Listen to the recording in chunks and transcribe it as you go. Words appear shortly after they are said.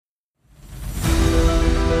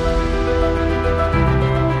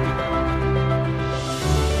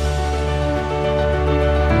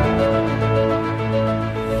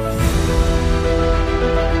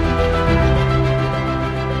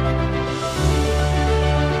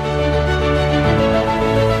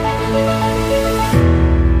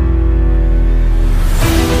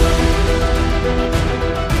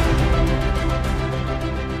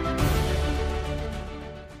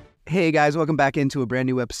Hey guys, welcome back into a brand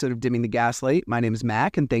new episode of Dimming the Gaslight. My name is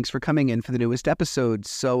Mac, and thanks for coming in for the newest episode.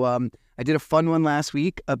 So I did a fun one last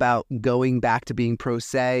week about going back to being pro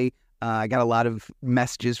se. I got a lot of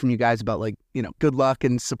messages from you guys about good luck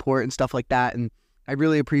and support and stuff like that, and I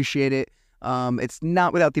really appreciate it. It's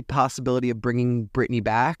not without the possibility of bringing Brittany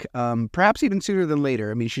back, perhaps even sooner than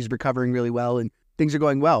later. I mean, she's recovering really well and things are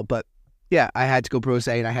going well, but yeah, I had to go pro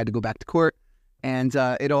se and I had to go back to court, and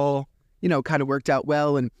it all, kind of worked out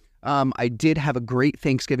well. And I did have a great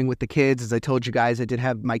Thanksgiving with the kids. As I told you guys, I did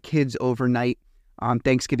have my kids overnight on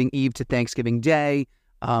Thanksgiving Eve to Thanksgiving Day.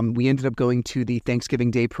 We ended up going to the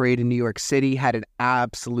Thanksgiving Day parade in New York City, had an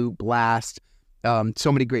absolute blast.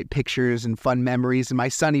 So many great pictures and fun memories. And my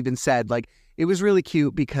son even said, it was really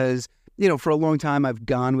cute because, for a long time I've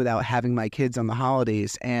gone without having my kids on the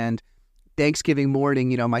holidays. And Thanksgiving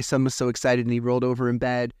morning, my son was so excited and he rolled over in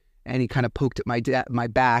bed and he kind of poked at my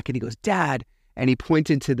back and he goes, "Dad," and he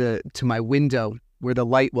pointed to my window where the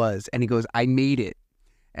light was and he goes, "I made it."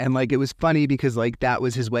 And it was funny because that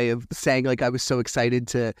was his way of saying I was so excited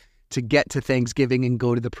to get to Thanksgiving and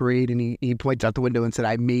go to the parade. And he pointed out the window and said,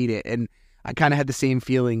 "I made it." And I kind of had the same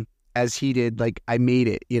feeling as he did. I made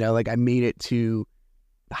it, I made it to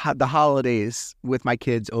the holidays with my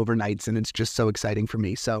kids overnights, and it's just so exciting for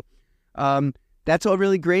me. So that's all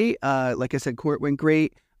really great. Like I said, court went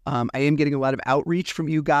great. I am getting a lot of outreach from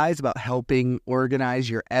you guys about helping organize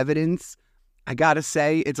your evidence. I gotta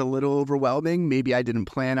say, it's a little overwhelming. Maybe I didn't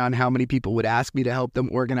plan on how many people would ask me to help them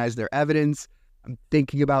organize their evidence. I'm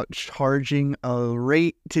thinking about charging a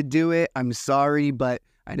rate to do it. I'm sorry, but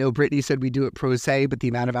I know Brittany said we do it pro se, but the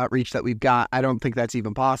amount of outreach that we've got, I don't think that's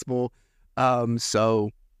even possible. So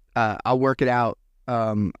I'll work it out.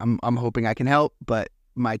 I'm hoping I can help, but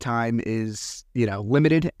my time is,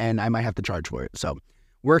 limited and I might have to charge for it. So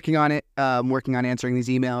working on it, working on answering these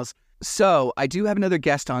emails. So I do have another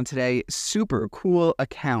guest on today, super cool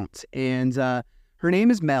account. And her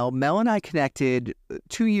name is Mel. Mel and I connected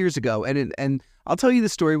 2 years ago. And I'll tell you the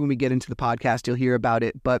story when we get into the podcast. You'll hear about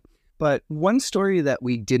it. But one story that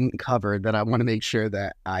we didn't cover that I want to make sure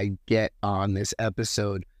that I get on this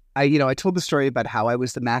episode. I told the story about how I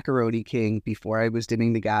was the Macaroni King before I was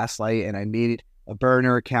Dimming the Gaslight, and I made a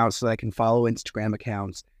burner account so that I can follow Instagram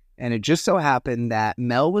accounts. And it just so happened that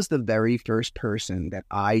Mel was the very first person that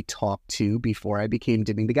I talked to before I became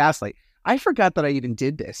Dimming the Gaslight. I forgot that I even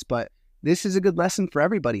did this, but this is a good lesson for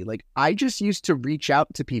everybody. I just used to reach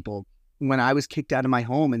out to people when I was kicked out of my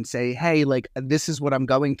home and say, "Hey, this is what I'm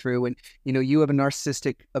going through. And, you have a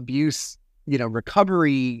narcissistic abuse,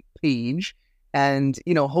 recovery page, and,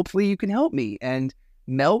 hopefully you can help me." And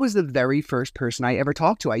Mel was the very first person I ever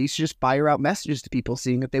talked to. I used to just fire out messages to people,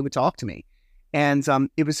 seeing if they would talk to me. And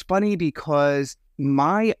it was funny because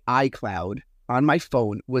my iCloud on my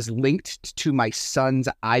phone was linked to my son's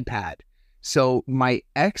iPad. So my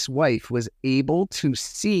ex-wife was able to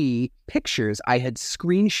see pictures I had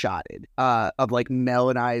screenshotted of Mel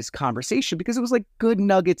and I's conversation, because it was good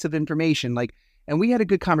nuggets of information. And we had a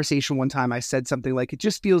good conversation one time. I said something it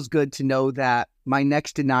just feels good to know that my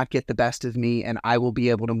next did not get the best of me and I will be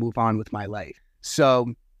able to move on with my life.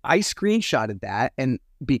 So I screenshotted that, and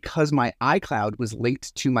because my iCloud was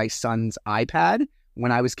linked to my son's iPad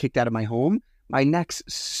when I was kicked out of my home, my ex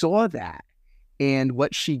saw that. And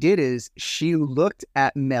what she did is she looked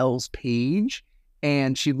at Mel's page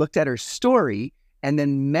and she looked at her story, and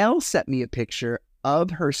then Mel sent me a picture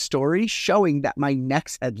of her story showing that my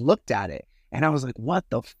ex had looked at it. And I was like, what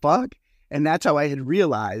the fuck? And that's how I had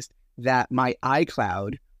realized that my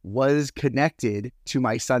iCloud was connected to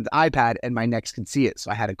my son's iPad and my ex could see it.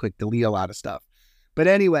 So I had to quick delete a lot of stuff. But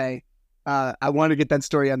anyway, I wanted to get that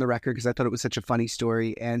story on the record because I thought it was such a funny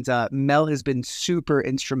story. And Mel has been super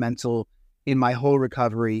instrumental in my whole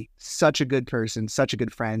recovery. Such a good person, such a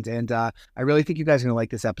good friend. And I really think you guys are going to like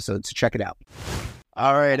this episode, so check it out.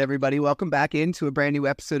 All right, everybody, welcome back into a brand new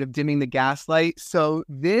episode of Dimming the Gaslight. So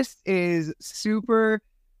this is super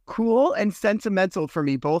cool and sentimental for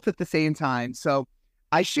me, both at the same time. So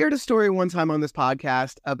I shared a story one time on this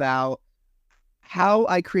podcast about how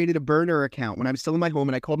I created a burner account when I was still in my home,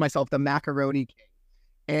 and I called myself the Macaroni King.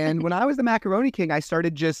 And when I was the Macaroni King, I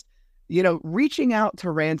started just, reaching out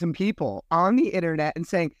to random people on the internet and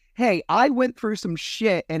saying, "Hey, I went through some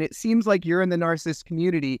shit and it seems like you're in the narcissist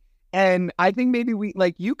community. And I think maybe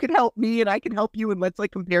you could help me and I can help you, and let's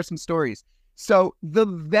compare some stories." So the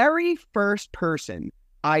very first person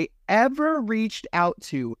I ever reached out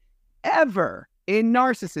to ever in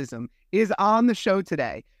narcissism is on the show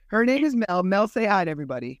today. Her name is Mel. Mel, say hi to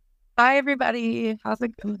everybody. Hi, everybody. How's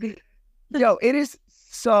it going? Yo, it is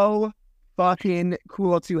so fucking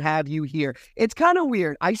cool to have you here. It's kind of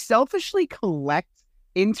weird. I selfishly collect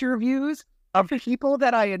interviews of people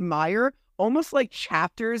that I admire, almost like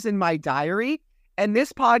chapters in my diary. And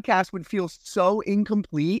this podcast would feel so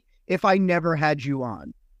incomplete if I never had you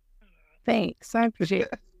on. Thanks. I appreciate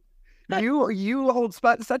it. You hold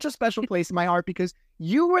such a special place in my heart because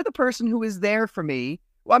you were the person who was there for me.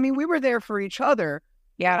 Well, I mean, we were there for each other.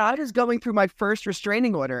 Yeah. I was going through my first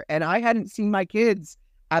restraining order and I hadn't seen my kids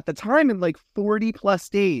at the time in like 40 plus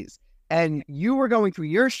days. And you were going through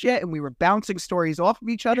your shit and we were bouncing stories off of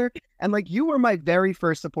each other. And like, you were my very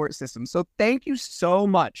first support system. So thank you so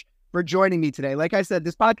much for joining me today. Like I said,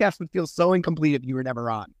 this podcast would feel so incomplete if you were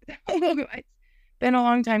never on. It's been a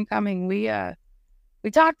long time coming. We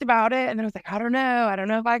talked about it and then I was like, I don't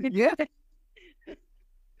know if I could. Yeah.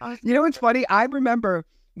 You know, it's funny. I remember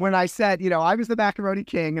when I said, I was the macaroni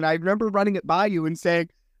king, and I remember running it by you and saying,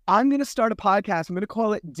 I'm going to start a podcast. I'm going to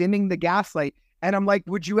call it Dimming the Gaslight. And I'm like,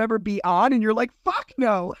 would you ever be on? And you're like, fuck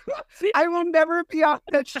no. I will never be on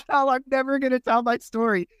that show. I'm never going to tell my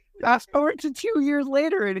story. Fast forward to 2 years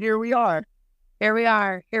later, and here we are. Here we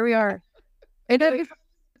are. It was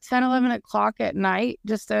 10, 11 o'clock at night,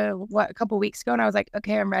 just a couple weeks ago. And I was like,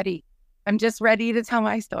 okay, I'm ready. I'm just ready to tell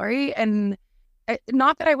my story. And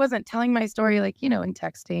not that I wasn't telling my story, like, in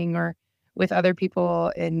texting or with other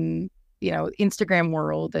people in, Instagram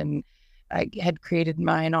world. And I had created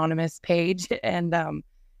my anonymous page. And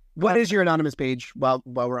what is your anonymous page while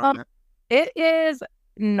we're on that? It is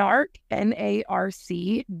NARC,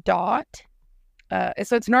 NARC dot.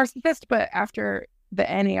 So it's narcissist, but after the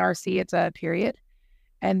NARC, it's a period.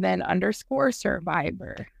 And then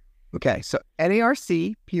 _survivor. Okay, so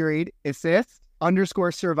NARC period assist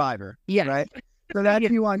 _survivor. Yeah. Right. So that's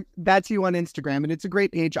you on Instagram, and it's a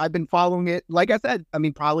great page. I've been following it. Like I said, I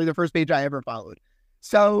mean, probably the first page I ever followed.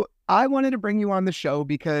 So I wanted to bring you on the show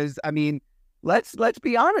because, I mean, let's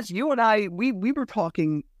be honest. You and I, we were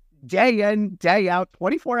talking day in, day out,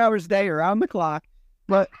 24 hours a day, around the clock.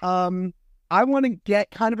 But I want to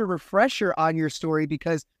get kind of a refresher on your story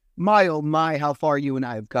because my oh my, how far you and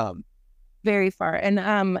I have come. Very far. And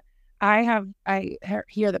I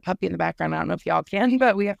hear the puppy in the background. I don't know if y'all can,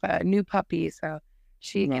 but we have a new puppy, so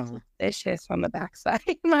she gets vicious on the backside.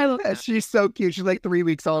 She's so cute. She's like 3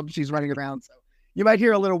 weeks old. She's running around, so you might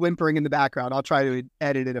hear a little whimpering in the background. I'll try to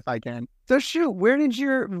edit it if I can. So shoot, where did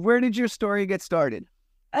your story get started?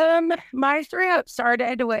 My story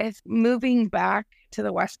started with moving back to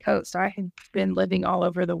the West Coast. I had been living all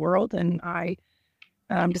over the world, and I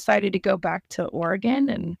decided to go back to Oregon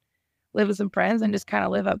and live with some friends and just kind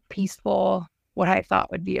of live a peaceful, what I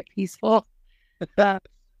thought would be a peaceful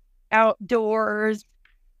outdoors.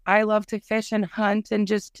 I love to fish and hunt and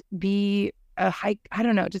just be a hike. I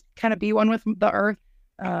don't know, just kind of be one with the earth.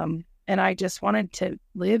 And I just wanted to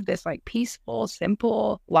live this like peaceful,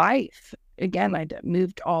 simple life. Again, I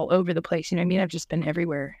moved all over the place. You know what I mean? I've just been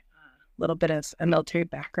everywhere. A little bit of a military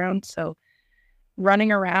background. So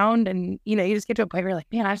running around and, you just get to a point where you're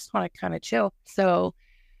like, man, I just want to kind of chill. So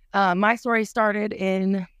my story started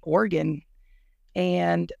in Oregon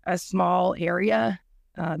and a small area,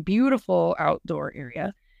 beautiful outdoor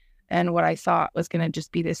area. And what I thought was going to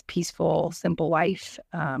just be this peaceful, simple life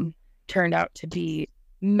turned out to be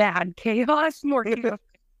mad chaos, more chaos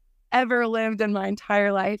ever lived in my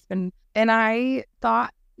entire life. And I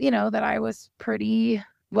thought, that I was pretty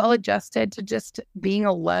well adjusted to just being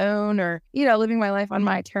alone or, living my life on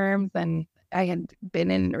my terms. And I had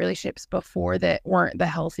been in relationships before that weren't the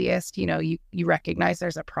healthiest. You recognize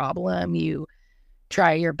there's a problem. You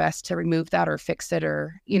try your best to remove that or fix it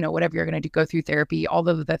or, whatever you're going to do, go through therapy, all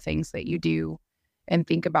of the things that you do and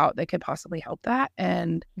think about that could possibly help that.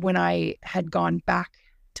 And when I had gone back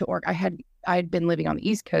to Oregon, I'd been living on the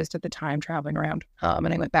East Coast at the time, traveling around.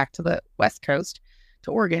 And I went back to the West Coast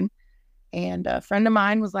to Oregon. And a friend of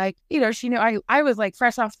mine was like, she knew I was like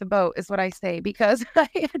fresh off the boat is what I say, because I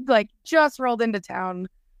had like just rolled into town,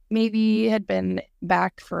 maybe had been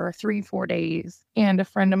back for 3-4 days. And a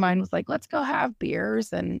friend of mine was like, let's go have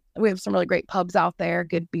beers. And we have some really great pubs out there,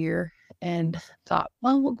 good beer. And thought,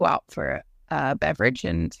 well, we'll go out for a beverage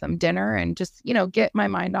and some dinner and just, get my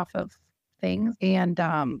mind off of things. And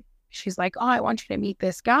she's like, oh, I want you to meet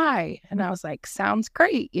this guy. And I was like, sounds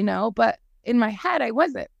great, but in my head, I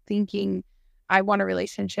wasn't thinking I want a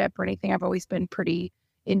relationship or anything. I've always been pretty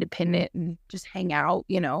independent and just hang out,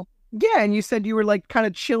 Yeah, and you said you were like kind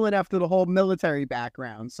of chilling after the whole military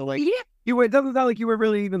background. So like, yeah, it doesn't sound like you were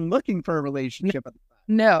really even looking for a relationship at the time.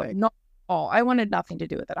 No, not at all. I wanted nothing to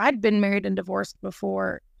do with it. I'd been married and divorced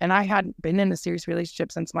before, and I hadn't been in a serious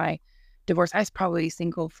relationship since my divorce. I was probably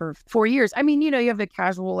single for 4 years. I mean, you have the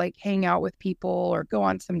casual, like hang out with people or go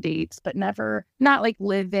on some dates, but not like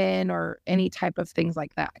live in or any type of things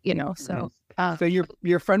like that, So So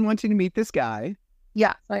your friend wants you to meet this guy.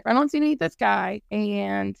 Yeah, so my friend wants me to meet this guy,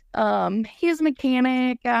 and he's a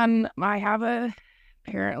mechanic, and I have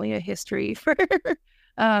apparently a history for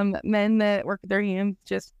men that work with their hands,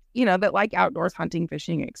 just that like outdoors, hunting,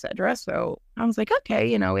 fishing, etc. So I was like,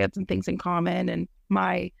 okay, we had some things in common, and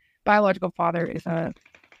my biological father is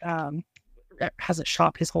has a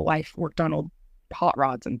shop his whole life, worked on old hot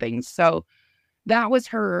rods and things. So that was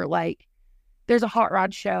her like, there's a hot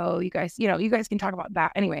rod show. You guys can talk about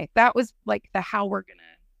that. Anyway, that was like the how we're gonna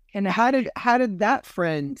connect. How did that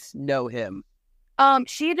friend know him?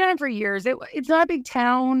 She had done it for years. It's not a big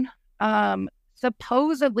town.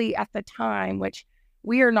 Supposedly at the time, which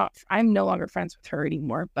we are not, I'm no longer friends with her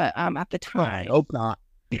anymore, but at the time. I hope not.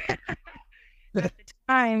 At the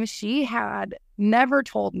time, she had never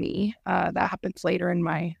told me, that happens later in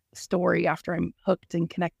my story after I'm hooked and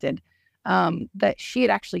connected, that she had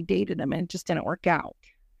actually dated him and it just didn't work out.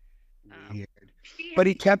 Weird. But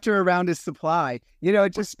he kept her around his supply.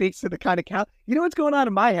 It just speaks to the kind of what's going on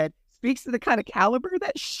in my head? Speaks to the kind of caliber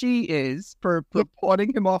that she is for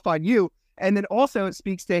putting him off on you. And then also it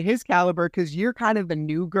speaks to his caliber because you're kind of the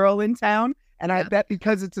new girl in town. And I bet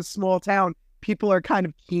because it's a small town, people are kind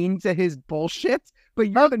of keen to his bullshit. But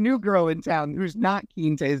you're the new girl in town who's not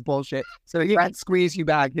keen to his bullshit. So he can squeeze you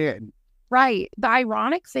back in. Right. The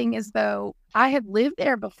ironic thing is, though, I had lived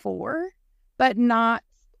there before, but not,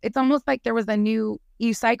 it's almost like there was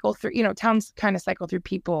you cycle through, towns kind of cycle through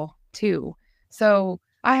people too. So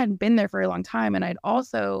I hadn't been there for a long time. And I'd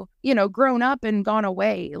also, grown up and gone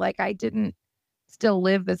away. Like I didn't still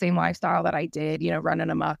live the same lifestyle that I did, running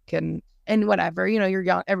amok and whatever, you're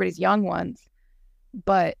young, everybody's young ones.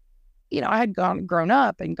 But, I had grown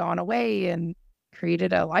up and gone away and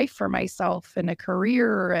created a life for myself and a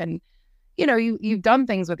career. And, you've done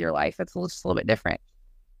things with your life. It's just a little bit different.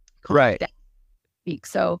 Right.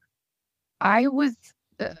 So I was,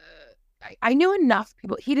 I knew enough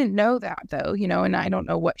people. He didn't know that though, and I don't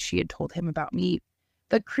know what she had told him about me.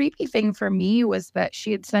 The creepy thing for me was that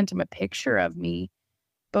she had sent him a picture of me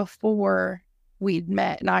before we'd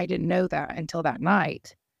met, and I didn't know that until that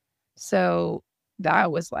night. So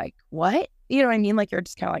that was like, what? You know what I mean? Like, you're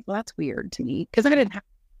just kind of like, well, that's weird to me because I didn't have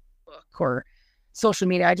a book or social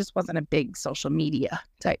media. I just wasn't a big social media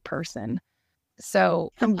type person.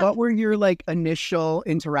 So, and what were your like initial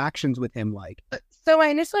interactions with him like? So my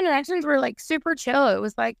initial interactions were like super chill. It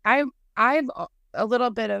was like I've a little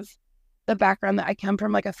bit of the background that I come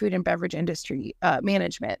from, like a food and beverage industry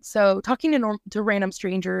management. So talking to random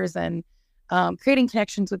strangers and creating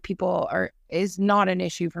connections with people is not an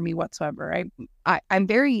issue for me whatsoever. I'm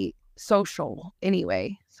very social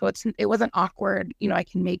anyway, so it wasn't awkward. I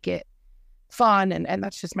can make it fun, and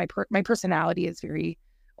that's just my personality is very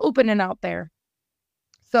open and out there.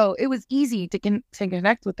 So it was easy to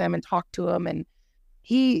connect with them and talk to him, and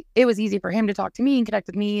it was easy for him to talk to me and connect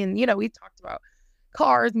with me. And we talked about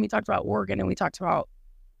cars, and we talked about Oregon, and we talked about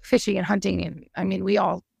fishing and hunting, and I mean, we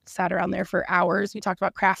all sat around there for hours. We talked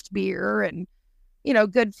about craft beer and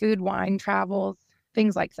good food, wine, travels,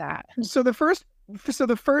 things like that. So the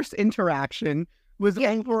first interaction was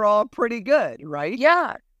overall pretty good, right?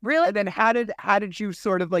 Yeah, really. And then how did you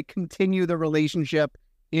sort of like continue the relationship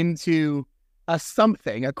into a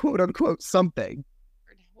quote unquote something?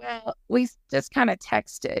 Well, we just kind of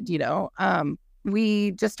texted, we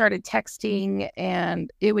just started texting, and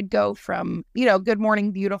it would go from, good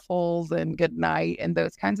morning, beautifuls, and good night, and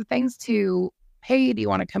those kinds of things to, hey, do you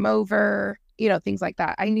want to come over? Things like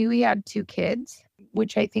that. I knew he had 2 kids,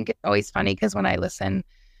 which I think is always funny because when I listen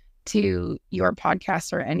to your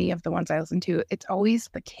podcast or any of the ones I listen to, it's always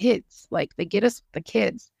the kids. Like they get us the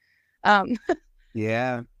kids.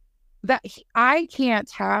 Yeah. I can't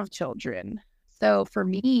have children. So for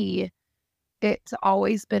me, it's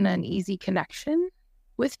always been an easy connection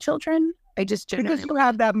with children. I just because you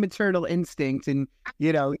have that maternal instinct, and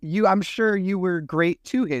I'm sure you were great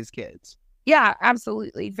to his kids. Yeah,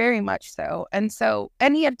 absolutely, very much so. And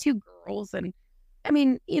he had 2 girls, and I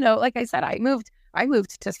mean, like I said, I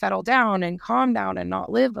moved to settle down and calm down and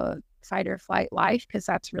not live a fight or flight life, because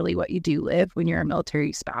that's really what you do live when you're a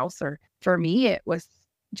military spouse. Or for me, it was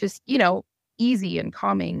just easy and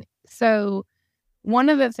calming. So one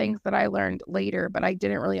of the things that I learned later, but I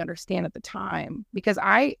didn't really understand at the time, because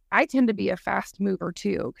I tend to be a fast mover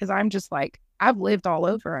too, because I'm just like, I've lived all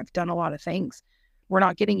over. I've done a lot of things. We're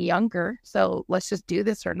not getting younger, so let's just do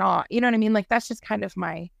this or not. You know what I mean? Like, that's just kind of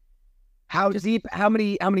my... How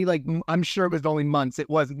many, like, I'm sure it was only months. It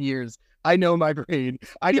wasn't years. I know my brain.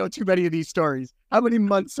 I know too many of these stories. How many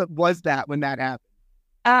months was that when that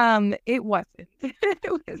happened? It wasn't.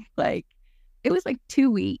 It was like 2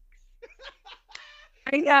 weeks.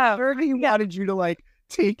 I know. He wanted you to like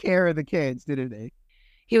take care of the kids, didn't he?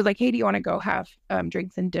 He was like, hey, do you want to go have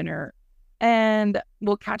drinks and dinner? And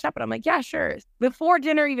we'll catch up. And I'm like, yeah, sure. Before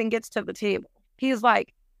dinner even gets to the table, he's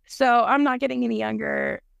like, so I'm not getting any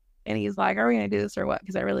younger. And he's like, are we going to do this or what?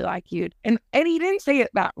 Because I really like you. And he didn't say it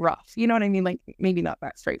that rough. You know what I mean? Like maybe not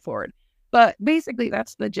that straightforward. But basically,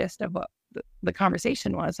 that's the gist of what the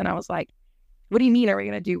conversation was. And I was like, what do you mean? Are we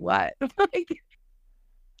going to do what?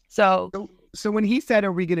 So when he said,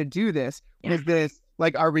 are we going to do this? Yeah. Was this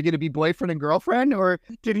like, are we going to be boyfriend and girlfriend? Or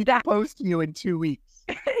did he propose to you in 2 weeks?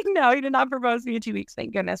 No, he did not propose to me in 2 weeks.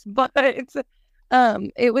 Thank goodness. But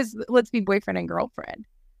it was, let's be boyfriend and girlfriend.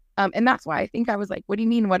 And that's why I think I was like, what do you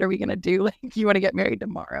mean? What are we going to do? Like, you want to get married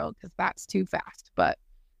tomorrow? Because that's too fast. But,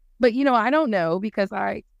 you know, I don't know because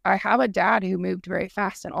I have a dad who moved very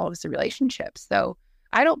fast in all of his relationships. So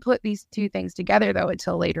I don't put these two things together, though,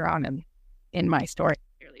 until later on in my story.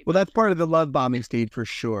 Well, that's part of the love bombing stage for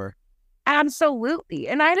sure. Absolutely.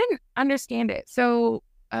 And I didn't understand it. So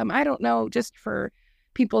I don't know, just for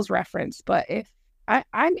people's reference, but if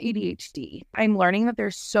I'm ADHD, I'm learning that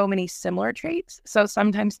there's so many similar traits. So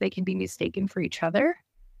sometimes they can be mistaken for each other.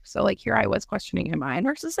 So like here I was questioning, am I a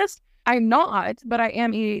narcissist? I'm not, but I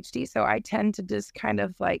am ADHD. So I tend to just kind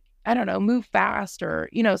of like, I don't know, move fast or,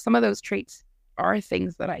 you know, some of those traits are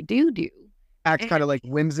things that I do. Act kind of like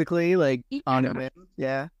whimsically, like on a whim.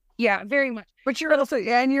 Yeah, very much. But you're also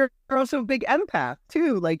a big empath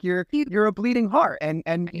too. Like you're a bleeding heart,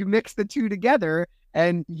 and you mix the two together,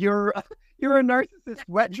 and you're a narcissist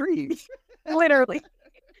wet dream. literally.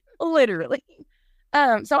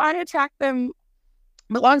 So I attract them.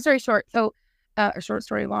 But long story short, or short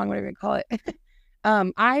story long, whatever you call it.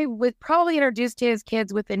 I was probably introduced to his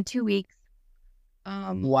kids within 2 weeks.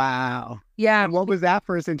 Wow. Yeah. And what was that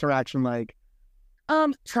first interaction like?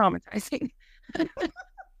 Traumatizing.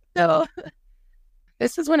 So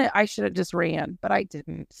this is when I should have just ran, but I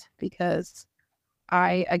didn't because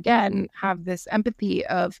I, again, have this empathy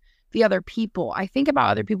of the other people. I think about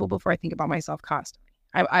other people before I think about myself constantly.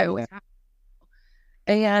 I always have.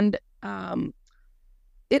 And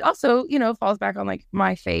it also, you know, falls back on like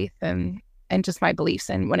my faith and just my beliefs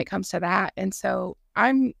and when it comes to that. And so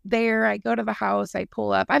I'm there, I go to the house, I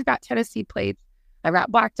pull up, I've got Tennessee plates, I've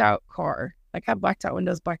got blacked out car, like I have blacked out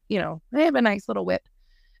windows, black, you know, I have a nice little whip.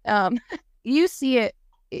 You see it,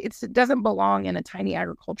 it doesn't belong in a tiny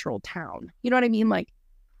agricultural town. You know what I mean? Like,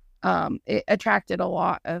 it attracted a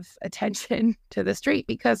lot of attention to the street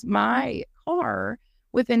because my car,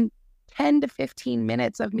 within 10 to 15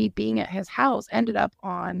 minutes of me being at his house, ended up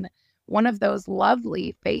on one of those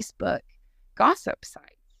lovely Facebook gossip sites.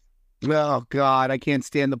 Oh God, I can't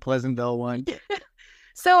stand the Pleasantville one.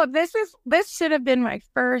 So this should have been my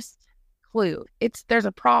first clue. There's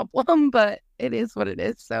a problem, but it is what it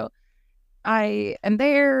is. So I am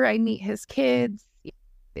there. I meet his kids.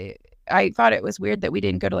 I thought it was weird that we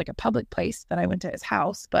didn't go to like a public place, that I went to his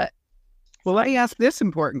house, but. Well, let me ask this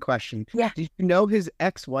important question. Yeah. Did you know his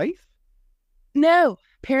ex-wife? No,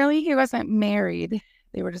 apparently he wasn't married.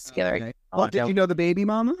 They were just together. Okay. Well, did you know the baby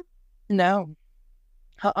mama? No.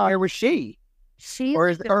 Where was she?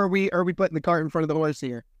 Or are we putting the cart in front of the horse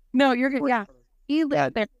here? No, you're good. Yeah. He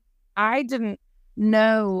lived there. I didn't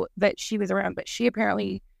know that she was around, but she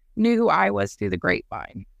apparently knew who I was through the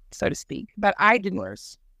grapevine, so to speak. But I didn't. Of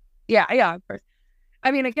course. Yeah, of course.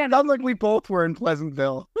 I mean, again, sounds like we both were in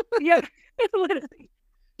Pleasantville. Yeah, literally.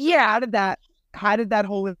 Yeah. How did that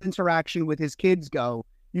whole interaction with his kids go?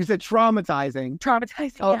 You said traumatizing.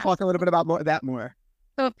 I'll talk a little bit about that more.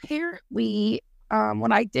 So apparently,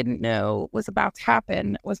 what I didn't know was about to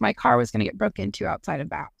happen was my car was going to get broken into outside of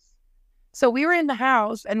the house. So we were in the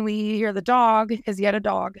house and we hear the dog, because he had a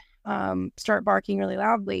dog, start barking really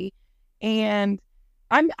loudly. And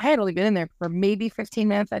I had only been in there for maybe 15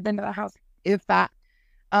 minutes. I'd been to the house, if that.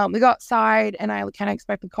 We go outside and I kind of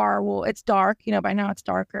expect the car. Well, it's dark, you know, by now it's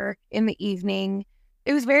darker in the evening.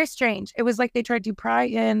 It was very strange. It was like they tried to pry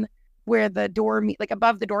in where the door, like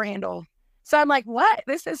above the door handle. So I'm like, what?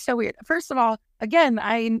 This is so weird. First of all, again,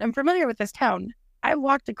 I'm familiar with this town. I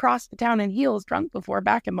walked across the town in heels drunk before,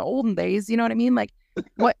 back in the olden days. You know what I mean? Like,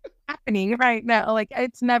 what's happening right now? Like,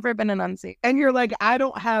 it's never been an unsafe. And you're like, I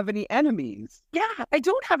don't have any enemies. Yeah, I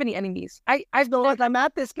don't have any enemies. I'm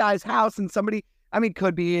at this guy's house and somebody, I mean,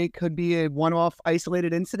 could be a one-off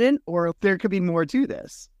isolated incident, or there could be more to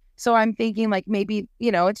this. So I'm thinking like maybe,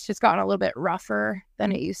 you know, it's just gotten a little bit rougher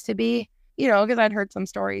than it used to be, you know, because I'd heard some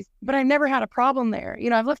stories, but I've never had a problem there.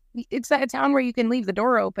 You know, it's a town where you can leave the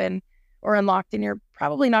door open or unlocked and you're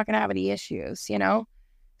probably not going to have any issues, you know?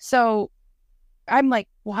 So I'm like,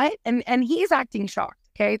 what? And he's acting shocked.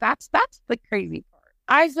 Okay. That's the crazy part.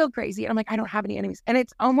 I feel crazy. And I'm like, I don't have any enemies. And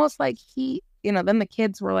it's almost like then the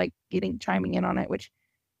kids were like chiming in on it, which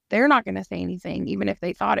they're not going to say anything, even if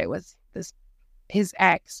they thought it was his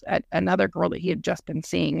ex, another girl that he had just been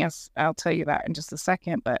seeing. Yes, I'll tell you that in just a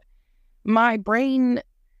second. But my brain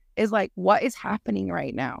is like, what is happening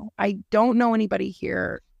right now? I don't know anybody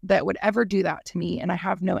here that would ever do that to me, and I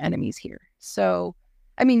have no enemies here. So,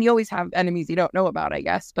 I mean, you always have enemies you don't know about, I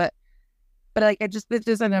guess, but like, it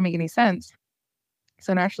doesn't make any sense.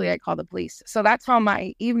 So naturally, I call the police. So that's how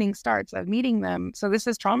my evening starts of meeting them. So this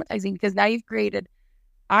is traumatizing because now you've created,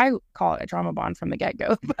 I call it a trauma bond from the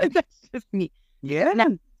get-go, but that's just me. Yeah. Now,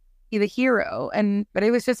 be the hero. But it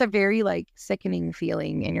was just a very like sickening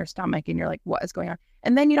feeling in your stomach, and you're like, what is going on?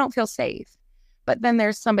 And then you don't feel safe. But then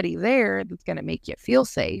there's somebody there that's going to make you feel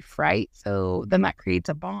safe, right? So then that creates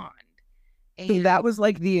a bond. So that was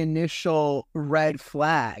like the initial red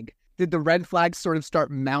flag. Did the red flags sort of start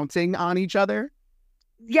mounting on each other?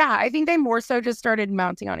 Yeah, I think they more so just started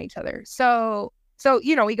mounting on each other. So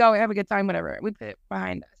we go, we have a good time, whatever. We put it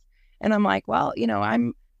behind us. And I'm like, well, I'm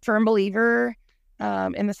a firm believer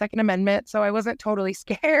in the Second Amendment. So I wasn't totally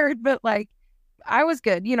scared, but like, I was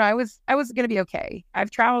good. I was going to be okay.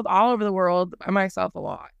 I've traveled all over the world by myself a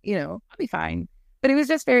lot. I'll be fine. But it was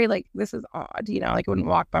just very like, this is odd. Like, I wouldn't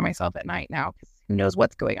walk by myself at night now because who knows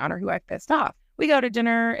what's going on or who I've pissed off. We go to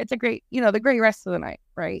dinner. It's a great, the great rest of the night,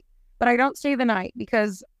 right? But I don't stay the night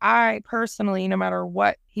because I personally, no matter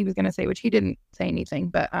what he was going to say, which he didn't say anything,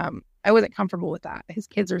 but I wasn't comfortable with that. His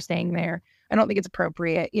kids are staying there. I don't think it's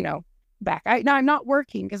appropriate, back. I'm not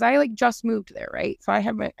working because I like just moved there, right? So I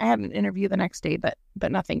had an interview the next day, but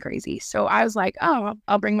nothing crazy. So I was like, oh,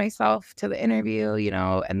 I'll bring myself to the interview,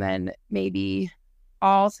 and then maybe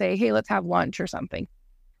I'll say, hey, let's have lunch or something.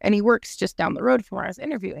 And he works just down the road from where I was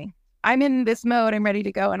interviewing. I'm in this mode. I'm ready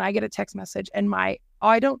to go. And I get a text message and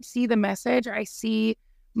I don't see the message. I see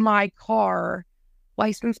my car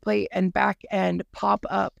license plate and back end pop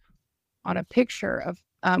up on a picture of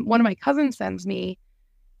one of my cousins sends me.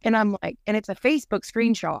 And I'm like, and it's a Facebook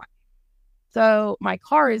screenshot. So my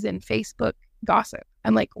car is in Facebook gossip.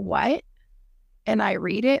 I'm like, what? And I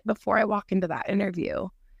read it before I walk into that interview.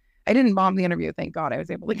 I didn't bomb the interview. Thank God I was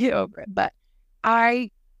able to get over it. But I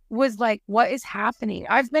was like, what is happening?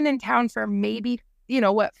 I've been in town for maybe,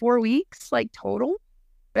 4 weeks, like total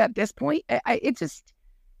at this point. It just,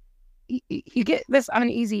 you get this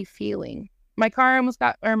uneasy feeling. My car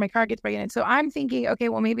gets broken in. So I'm thinking, okay,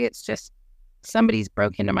 well, maybe it's just somebody's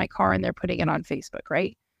broke into my car and they're putting it on Facebook,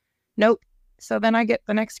 right? Nope. So then I get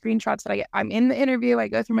the next screenshots that I get. I'm in the interview. I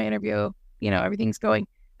go through my interview. Everything's going.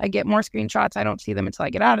 I get more screenshots. I don't see them until I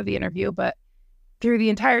get out of the interview. But through the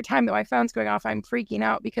entire time that my phone's going off, I'm freaking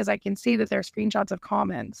out because I can see that there are screenshots of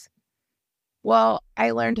comments. Well,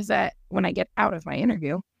 I learned that when I get out of my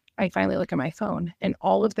interview, I finally look at my phone and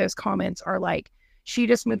all of those comments are like, she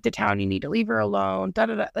just moved to town. You need to leave her alone. Da,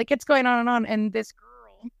 da, da. Like, it's going on and on. And this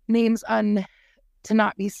girl, names to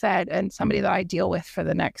not be said, and somebody that I deal with for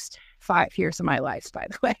the next 5 years of my life, by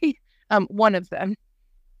the way, one of them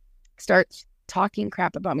starts talking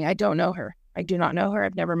crap about me. I don't know her. I do not know her.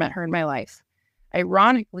 I've never met her in my life.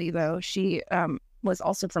 Ironically, though, she was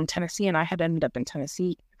also from Tennessee, and I had ended up in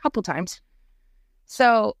Tennessee a couple times.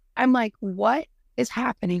 So I'm like, what is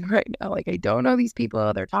happening right now? Like, I don't know these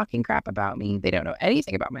people. They're talking crap about me. They don't know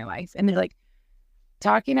anything about my life. And they're like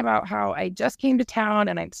talking about how I just came to town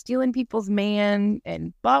and I'm stealing people's man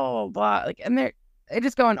and blah, blah, blah. Like, and they're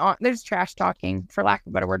just going on. They're just trash talking, for lack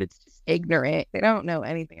of a better word. It's just ignorant. They don't know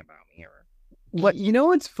anything about me. What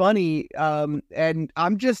what's funny, and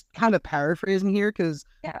I'm just kind of paraphrasing here because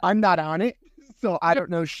I'm not on it, so I don't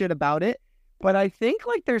know shit about it. But I think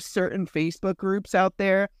like there's certain Facebook groups out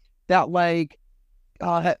there that like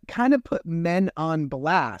kind of put men on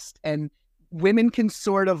blast, and women can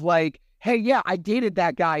sort of like, hey, yeah, I dated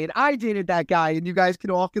that guy and I dated that guy, and you guys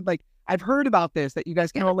can all like, I've heard about this, that you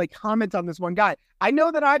guys can all like comment on this one guy. I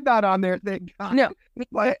know that I'm not on there, thank God. No,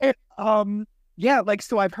 but yeah, like,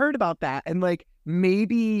 so I've heard about that, and like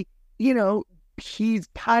maybe he's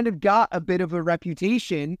kind of got a bit of a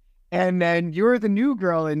reputation, and then you're the new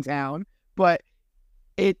girl in town, but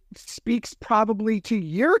it speaks probably to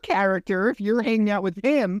your character if you're hanging out with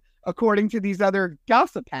him, according to these other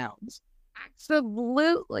gossip hounds.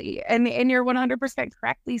 Absolutely. And you're 100%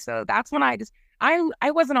 correctly. So that's when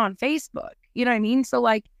I wasn't on Facebook, you know what I mean? So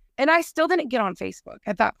like, and I still didn't get on Facebook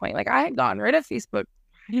at that point. Like, I had gotten rid of Facebook.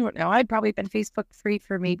 I don't know. I'd probably been Facebook free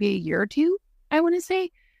for maybe a year or two, I want to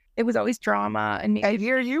say. It was always drama. And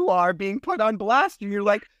here you are being put on blast, and you're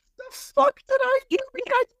like, the fuck did I do? We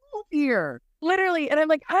got to move here. Literally. And I'm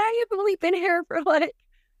like, I have only been here for like,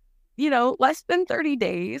 less than 30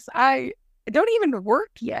 days. I don't even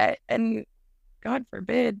work yet. And God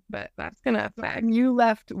forbid, but that's going to affect. When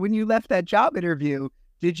you left that job interview,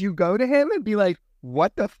 did you go to him and be like,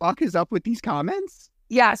 what the fuck is up with these comments?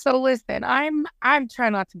 Yeah. So listen, I'm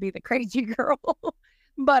trying not to be the crazy girl,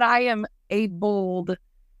 but I am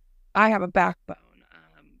I have a backbone.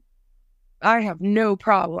 I have no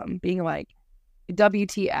problem being like,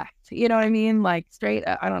 WTF, you know what I mean? Like straight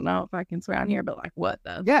up, I don't know if I can swear on here, but like, what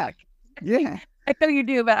the Yeah. fuck? I know you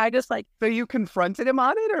do, but I just like. So you confronted him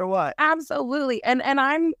on it or what? Absolutely. And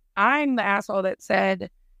I'm the asshole that said,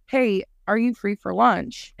 hey, are you free for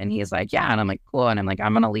lunch? And he's like, yeah. And I'm like, cool. And I'm like,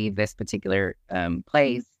 I'm going to leave this particular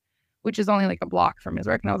place, which is only like a block from his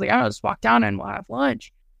work. And I was like, I'll just walk down and we'll have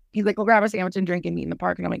lunch. He's like, we'll grab a sandwich and drink and meet in the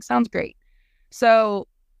park. And I'm like, sounds great. So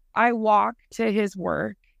I walk to his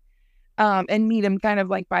work and meet him kind of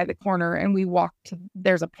like by the corner. And we walk to,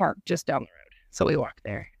 there's a park just down the road. So we walk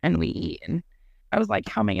there and we eat. And I was like,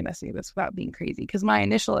 how am I going to say this without being crazy? Because my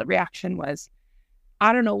initial reaction was,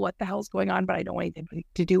 I don't know what the hell's going on, but I don't want anything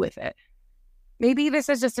to do with it. Maybe this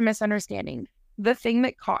is just a misunderstanding. The thing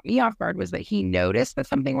that caught me off guard was that he noticed that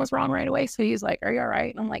something was wrong right away. So he's like, are you all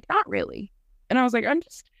right? And I'm like, not really. And I was like,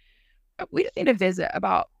 we just need to visit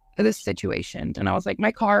about this situation. And I was like,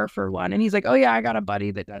 my car for one. And he's like, oh yeah, I got a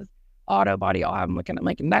buddy that does auto body. I'll have him look at it. I'm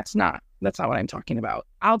like, and that's not what I'm talking about.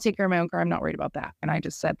 I'll take care of my own car. I'm not worried about that. And I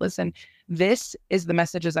just said, listen, this is the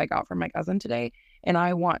messages I got from my cousin today. And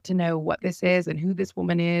I want to know what this is and who this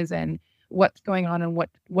woman is and what's going on and what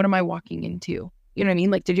am I walking into? You know what I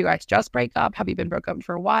mean? Like, did you guys just break up? Have you been broke up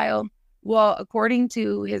for a while? Well, according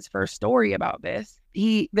to his first story about this,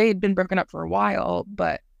 they had been broken up for a while,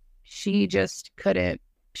 but she just couldn't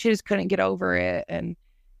get over it. And,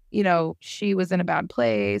 you know, she was in a bad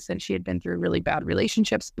place and she had been through really bad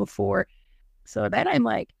relationships before. So then I'm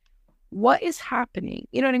like, what is happening?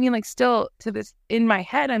 You know what I mean? Like, still to this in my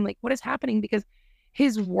head, I'm like, what is happening? Because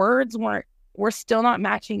his words were still not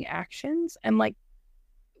matching actions. And like,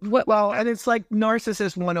 what? Well, and it's like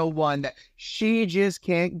Narcissist 101 that she just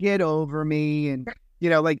can't get over me and, you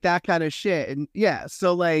know, like that kind of shit. And yeah,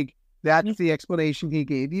 so like, that's the explanation he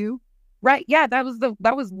gave you? Right. Yeah, that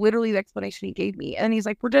was literally the explanation he gave me. And he's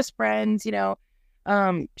like, we're just friends, you know.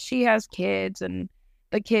 She has kids and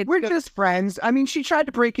the kids. We're just friends. I mean, she tried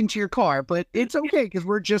to break into your car, but it's okay because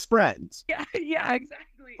we're just friends. Yeah,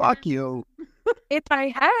 exactly. Fuck you. In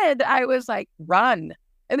my head, I was like, run.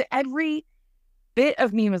 And every bit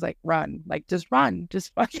of me was like, run. Like, just run.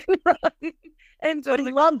 Just fucking run. And so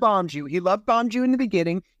he love bombed you. He love bombed you in the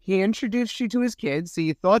beginning. He introduced you to his kids, so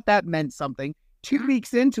you thought that meant something. 2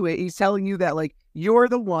 weeks into it, he's telling you that, like, you're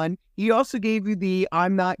the one. He also gave you the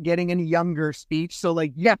I'm not getting any younger speech. So,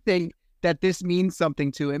 like, you think that this means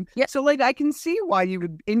something to him. Yeah. So, like, I can see why you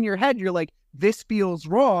would, in your head, you're like, this feels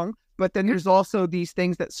wrong. But then there's also these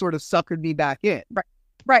things that sort of suckered me back in.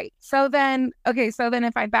 Right. So then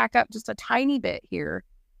if I back up just a tiny bit here,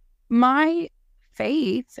 my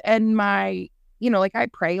faith and my, you know, like I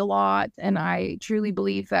pray a lot and I truly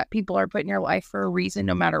believe that people are put in your life for a reason,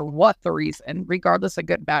 no matter what the reason, regardless of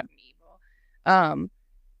good, bad, and evil.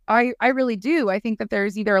 I really do. I think that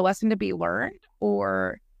there's either a lesson to be learned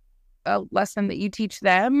or a lesson that you teach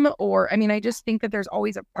them, or, I mean, I just think that there's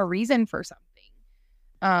always a reason for something.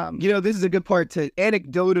 You know, this is a good part to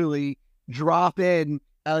anecdotally drop in.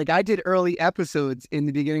 Like I did early episodes in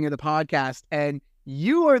the beginning of the podcast, and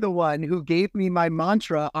you are the one who gave me my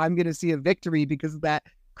mantra, I'm going to see a victory, because of that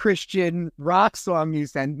Christian rock song you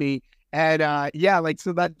sent me. And yeah, like,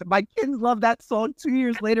 so that my kids love that song. 2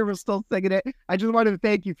 years later, we're still singing it. I just wanted to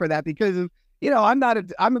thank you for that because, you know, I'm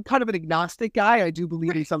kind of an agnostic guy. I do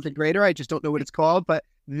believe in something greater. I just don't know what it's called. But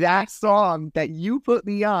that song that you put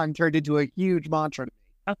me on turned into a huge mantra to me.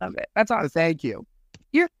 I love it. That's awesome. So thank you.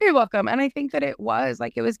 You're very welcome. And I think that it was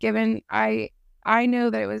given, I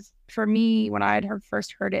know that it was, for me, when I had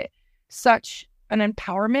first heard it, such an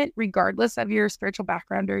empowerment, regardless of your spiritual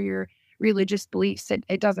background or your religious beliefs.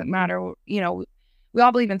 It doesn't matter. You know, we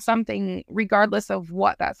all believe in something, regardless of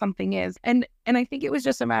what that something is. And I think it was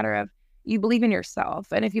just a matter of, you believe in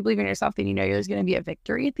yourself. And if you believe in yourself, then you know there's going to be a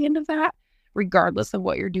victory at the end of that, regardless of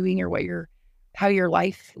what you're doing or how your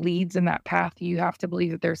life leads in that path. You have to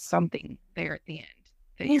believe that there's something there at the end.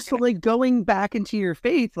 So like going back into your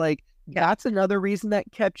faith, like that's another reason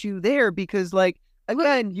that kept you there, because like,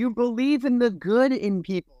 again, you believe in the good in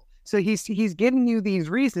people. So he's giving you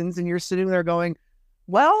these reasons and you're sitting there going,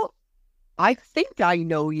 well, I think I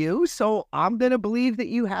know you, so I'm going to believe that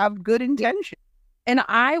you have good intention. And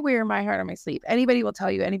I wear my heart on my sleeve. Anybody will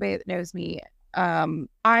tell you, anybody that knows me, I am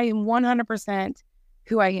 100%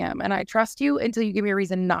 who I am. And I trust you until you give me a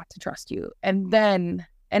reason not to trust you. And then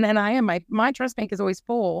I am, my trust bank is always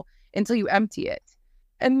full. until you empty it.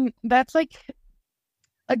 And that's like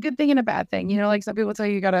a good thing and a bad thing. Like some people tell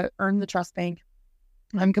you got to earn the trust bank.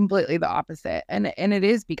 I'm completely the opposite. And it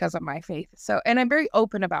is because of my faith. So, and I'm very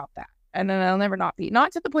open about that. And then I'll never not be,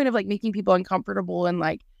 not to the point of like making people uncomfortable and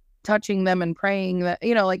like touching them and praying that,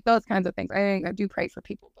 like those kinds of things. I do pray for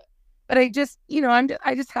people, but I just,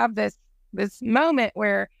 I just have this moment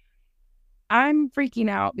where I'm freaking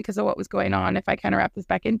out because of what was going on, if I kind of wrap this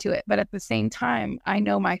back into it. But at the same time, I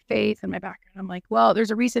know my faith and my background. I'm like, well,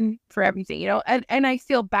 there's a reason for everything, and I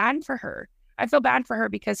feel bad for her. I feel bad for her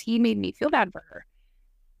because he made me feel bad for her.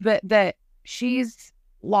 That she's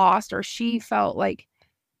lost, or she felt like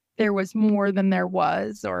there was more than there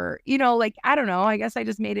was, or, like, I don't know. I guess I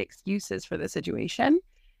just made excuses for the situation.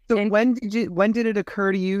 So when did it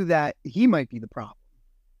occur to you that he might be the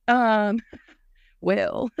problem?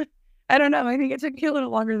 Will. I don't know. I think it took me a little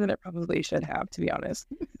longer than it probably should have, to be honest.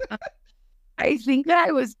 I think that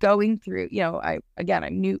I was going through, I'm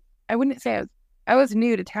new. I wouldn't say I was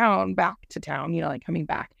new to town, back to town, like coming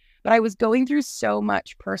back. But I was going through so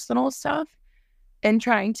much personal stuff and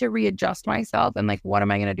trying to readjust myself and like, what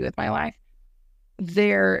am I going to do with my life?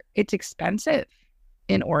 It's expensive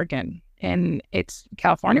in Oregon, and it's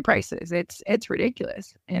California prices. It's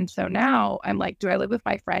ridiculous. And so now I'm like, do I live with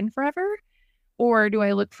my friend forever? Or do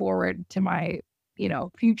I look forward to my,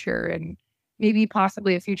 future and maybe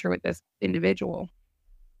possibly a future with this individual?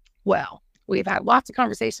 Well, we've had lots of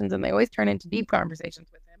conversations, and they always turn into deep conversations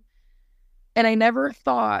with him. And I never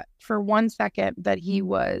thought for one second that he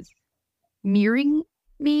was mirroring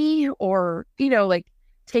me or, like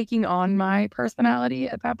taking on my personality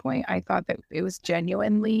at that point. I thought that it was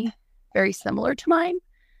genuinely very similar to mine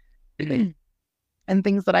and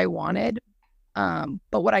things that I wanted.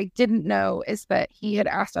 But what I didn't know is that he had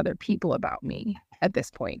asked other people about me at this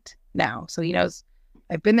point now. So he knows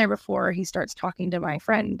I've been there before. He starts talking to my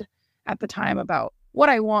friend at the time about what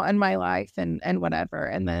I want in my life and whatever.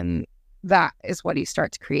 And then that is what he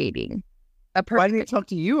starts creating. Why didn't he talk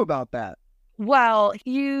to you about that? Well,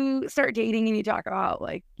 you start dating and you talk about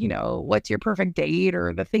like, what's your perfect date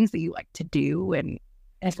or the things that you like to do. And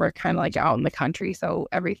we're kind of like out in the country. So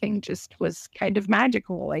everything just was kind of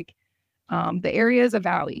magical. Like, the area is a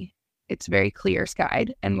valley. It's very clear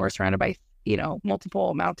skied, and we're surrounded by,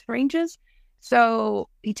 multiple mountain ranges. So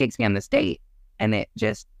he takes me on this date, and it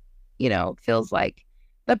just, feels like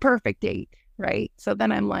the perfect date, right? So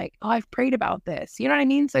then I'm like, oh, I've prayed about this. You know what I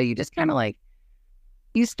mean? So you just kind of like,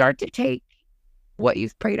 you start to take what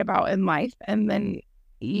you've prayed about in life, and then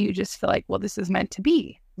you just feel like, well, this is meant to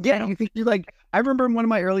be. Yeah, you think you're like, I remember in one of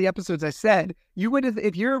my early episodes, I said, you would have,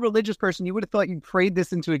 if you're a religious person, you would have thought you prayed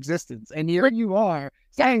this into existence. And here you are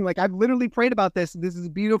saying, like, I've literally prayed about this. This is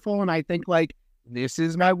beautiful. And I think, like, this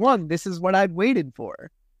is my one. This is what I've waited for.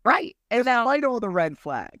 Right. And despite all the red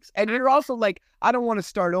flags. And you're also like, I don't want to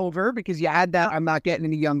start over because you had that I'm not getting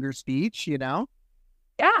any younger speech,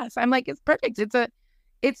 Yes. I'm like, it's perfect.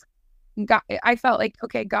 It's God. I felt like,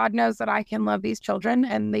 okay, God knows that I can love these children,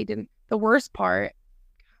 and they didn't. The worst part,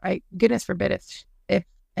 goodness forbid if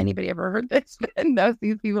anybody ever heard this and knows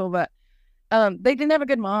these people, but they didn't have a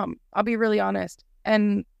good mom. I'll be really honest.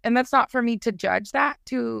 And that's not for me to judge that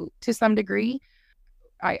to some degree.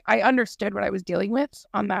 I understood what I was dealing with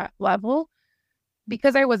on that level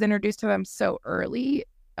because I was introduced to them so early.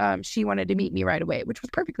 She wanted to meet me right away, which was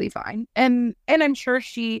perfectly fine. And I'm sure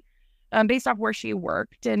she, based off where she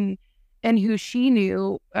worked and who she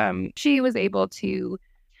knew, she was able to,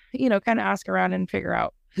 kind of ask around and figure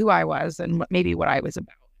out who I was and what I was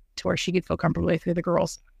about, to where she could feel comfortable with the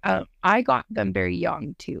girls. I got them very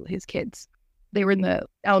young too, his kids. They were in the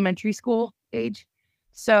elementary school age.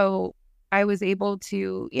 So I was able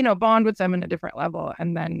to, bond with them in a different level.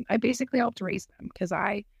 And then I basically helped raise them because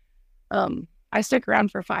I stuck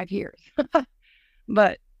around for 5 years.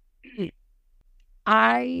 But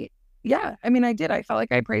I did. I felt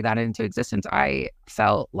like I prayed that into existence. I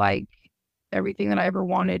felt like everything that I ever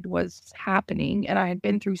wanted was happening. And I had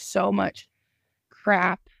been through so much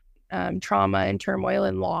crap, trauma and turmoil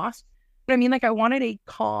and loss. But I wanted a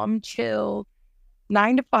calm, chill,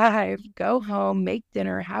 9 to 5, go home, make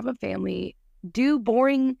dinner, have a family, do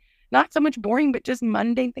boring, not so much boring, but just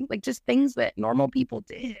mundane things, like just things that normal people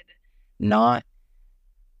did. Not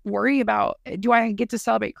worry about, do I get to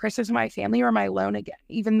celebrate Christmas with my family or am I alone again,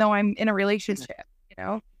 even though I'm in a relationship,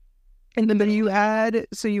 And then you had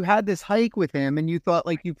this hike with him and you thought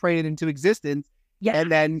like you prayed it into existence. Yeah. And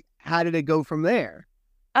then how did it go from there?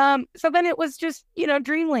 So then it was just,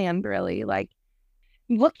 dreamland really. Like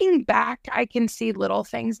looking back, I can see little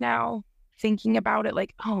things now, thinking about it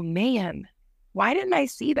like, oh man, why didn't I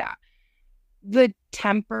see that? The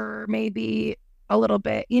temper maybe a little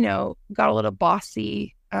bit, got a little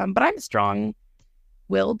bossy. But I'm a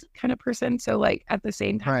strong-willed kind of person. So like at the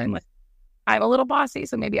same time, like I'm a little bossy.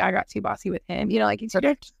 So maybe I got too bossy with him. Like you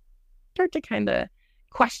start to kind of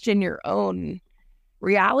question your own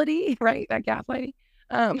reality, right? That gaslighting.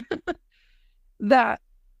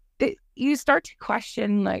 You start to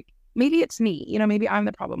question, like, maybe it's me, maybe I'm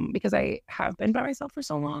the problem because I have been by myself for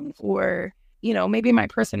so long, or, maybe my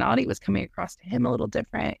personality was coming across to him a little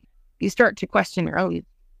different. You start to question your own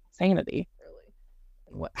sanity,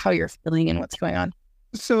 really, how you're feeling and what's going on.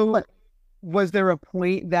 So was there a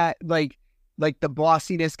point that like the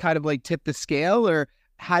bossiness kind of like tipped the scale, or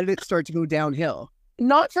how did it start to go downhill?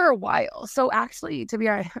 Not for a while. So actually, to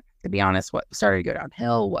be honest, what started to go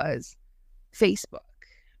downhill was Facebook,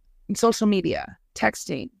 social media,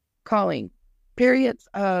 texting, calling, periods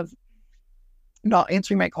of not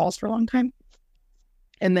answering my calls for a long time,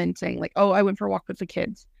 and then saying like, oh, I went for a walk with the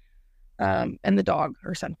kids and the dog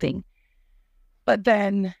or something. But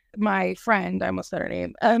then my friend, I almost said her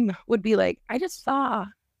name, would be like, I just saw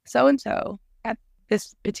so-and-so at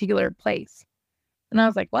this particular place. And I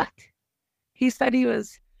was like, what? He said he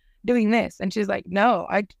was doing this. And she's like, no,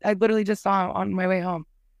 I literally just saw him on my way home.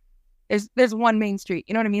 There's one main street.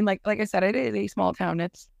 You know what I mean? Like I said, it is a small town.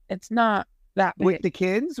 It's not that big. With the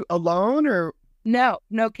kids alone, or? No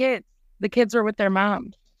kids. The kids are with their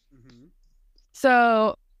moms. Mm-hmm.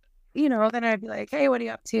 So, then I'd be like, hey, what are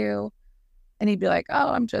you up to? And he'd be like, oh,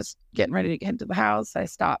 I'm just getting ready to get into the house. I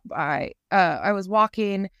stopped by. I was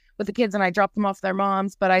walking with the kids and I dropped them off their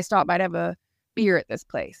moms, but I stopped by to have a beer at this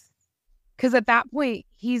place. Because at that point,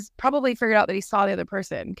 he's probably figured out that he saw the other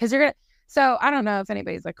person. Because so I don't know if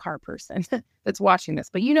anybody's a car person that's watching this,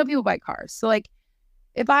 but people buy cars. So like,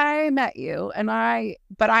 if I met you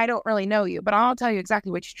but I don't really know you, but I'll tell you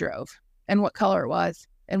exactly which you drove and what color it was.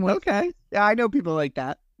 And okay. Yeah, I know people like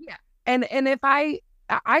that. Yeah. And if I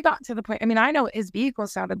got to the point, I know what his vehicle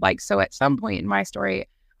sounded like. So at some point in my story,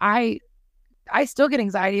 I still get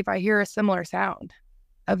anxiety if I hear a similar sound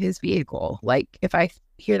of his vehicle. Like if I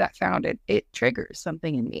hear that sound, it triggers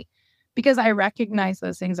something in me because I recognize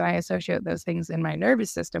those things. I associate those things in my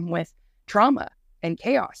nervous system with trauma and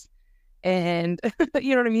chaos. And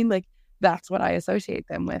you know what I mean? Like that's what I associate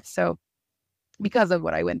them with. So because of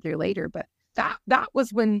what I went through later, but that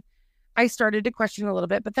was when I started to question a little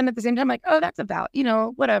bit, but then at the same time, like, oh, that's about,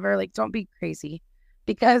 whatever, like, don't be crazy,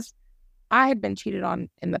 because I had been cheated on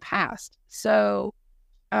in the past. So,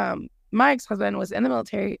 my ex-husband was in the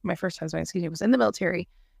military. My first husband, was in the military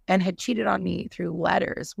and had cheated on me through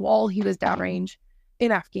letters while he was downrange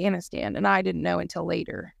in Afghanistan. And I didn't know until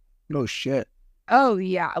later. Oh, shit. Oh,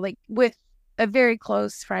 yeah. Like with a very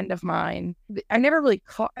close friend of mine. I never really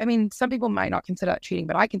some people might not consider that cheating,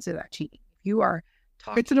 but I consider that cheating. You are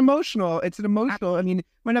talking. It's an emotional, it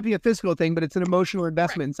might not be a physical thing, but it's an emotional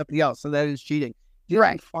investment in something else. So that is cheating. Did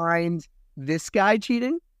you find this guy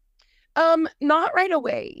cheating? Not right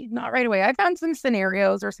away. I found some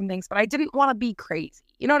scenarios or some things, but I didn't want to be crazy.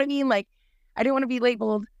 You know what I mean? Like, I didn't want to be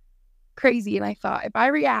labeled crazy. And I thought, if I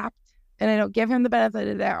react and I don't give him the benefit of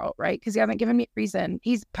the doubt, right? Because he hasn't given me a reason.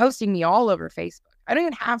 He's posting me all over Facebook. I don't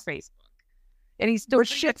even have Facebook. And he's still...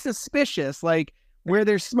 shit's suspicious. Like, where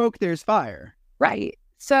there's smoke, there's fire. Right.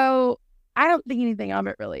 So I don't think anything of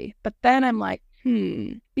it really. But then I'm like,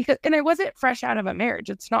 because, and I wasn't fresh out of a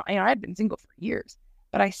marriage. It's not, I had been single for years,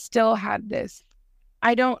 but I still had this,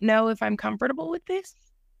 I don't know if I'm comfortable with this.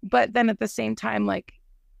 But then at the same time, like,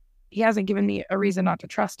 he hasn't given me a reason not to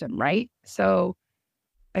trust him, right? So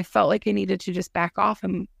I felt like I needed to just back off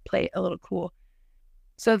and play it a little cool.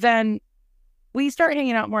 So then we start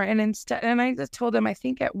hanging out more, and I just told him, I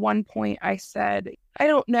think at one point I said, I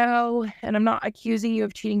don't know, and I'm not accusing you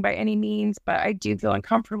of cheating by any means, but I do feel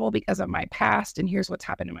uncomfortable because of my past, and here's what's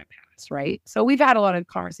happened in my past, right? So we've had a lot of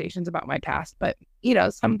conversations about my past, but,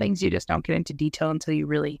 some things you just don't get into detail until you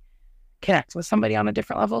really connect with somebody on a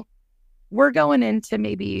different level. We're going into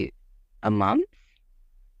maybe a month,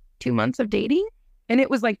 2 months of dating, and it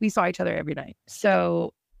was like we saw each other every night.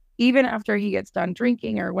 So even after he gets done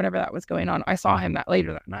drinking or whatever that was going on, I saw him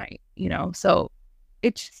later that night, so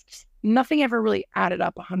it's just, nothing ever really added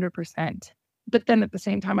up 100%. But then at the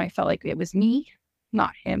same time, I felt like it was me,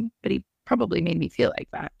 not him, but he probably made me feel like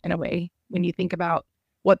that in a way when you think about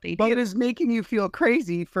what they did. But it is making you feel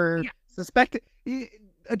crazy for suspecting.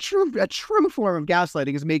 A true form of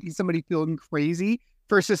gaslighting is making somebody feel crazy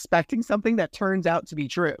for suspecting something that turns out to be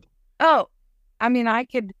true. Oh, I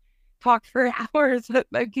could talk for hours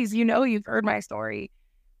because you've heard my story.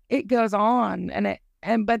 It goes on,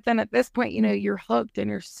 but then at this point, you're hooked and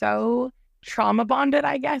you're so trauma bonded,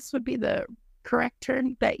 I guess would be the correct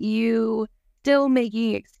term, that you still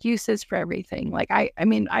making excuses for everything. Like, I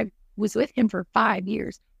mean, I was with him for 5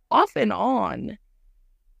 years, off and on,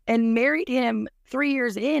 and married him 3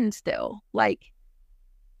 years in still. Like,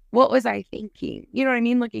 what was I thinking? You know what I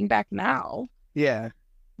mean? Looking back now. Yeah.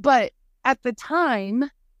 But at the time,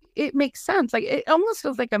 it makes sense. Like, it almost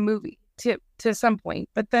feels like a movie to some point,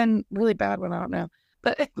 but then really bad one, I don't know.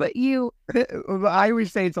 But you... I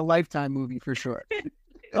always say it's a Lifetime movie for sure.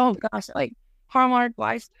 Oh, gosh. Like, Hallmark,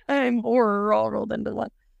 Lifetime, horror all rolled into one.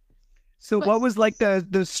 So what was like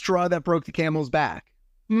the straw that broke the camel's back?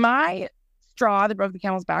 My straw that broke the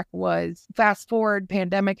camel's back was, fast forward,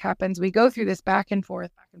 pandemic happens. We go through this back and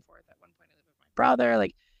forth. At one point, I live with my brother.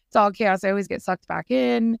 Like, it's all chaos. I always get sucked back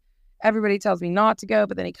in. Everybody tells me not to go,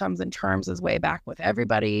 but then he comes and terms his way back with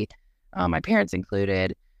everybody, my parents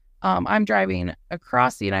included. I'm driving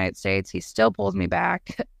across the United States. He still pulls me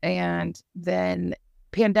back. And then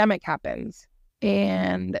pandemic happens.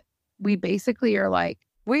 And we basically are like,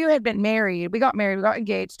 we had been married. We got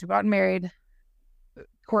engaged, we got married,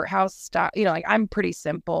 courthouse style. You know, like, I'm pretty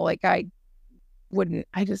simple. Like, I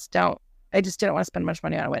just didn't want to spend much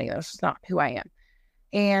money on a wedding. That's just not who I am.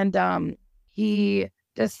 And he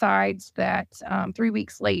decides that 3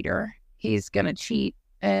 weeks later, he's going to cheat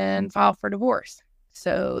and file for divorce.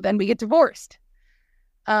 So then we get divorced.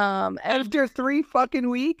 After 3 fucking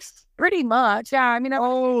weeks? Pretty much. Yeah. I mean,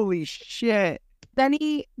 holy shit. Then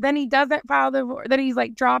he doesn't file the divorce. Then he's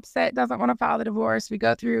like, drops it, doesn't want to file the divorce. We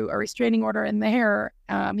go through a restraining order in there.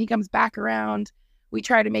 He comes back around. We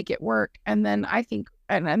try to make it work. And then I think,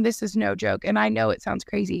 and this is no joke, and I know it sounds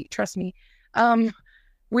crazy, trust me.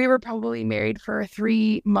 We were probably married for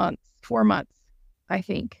 4 months, I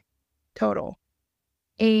think, total.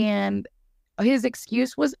 And his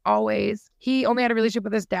excuse was always, he only had a relationship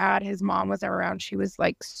with his dad. His mom was around. She was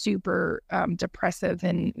like super depressive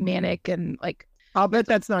and manic and like. I'll bet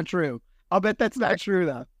that's not true. I'll bet that's not true,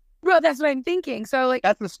 though. Well, that's what I'm thinking. So, like,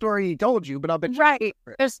 that's the story he told you, but I'll bet. Right.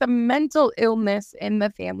 There's some mental illness in the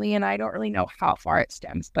family, and I don't really know how far it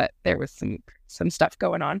stems, but there was some stuff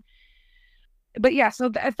going on. But yeah,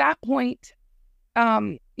 so at that point,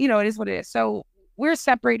 you know, it is what it is. So we're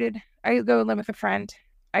separated. I go live with a friend.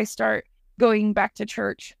 I start going back to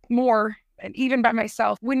church more, and even by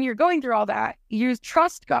myself. When you're going through all that, you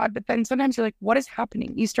trust God, but then sometimes you're like, what is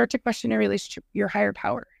happening? You start to question your relationship, your higher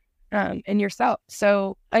power, and yourself.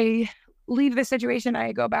 So I leave the situation.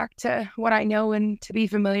 I go back to what I know and to be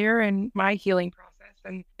familiar and my healing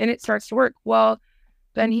process, and it starts to work. Well,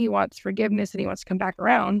 then he wants forgiveness and he wants to come back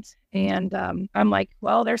around. And I'm like,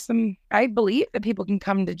 well, I believe that people can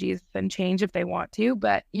come to Jesus and change if they want to,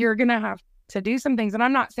 but you're going to have to do some things. And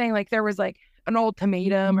I'm not saying like there was like an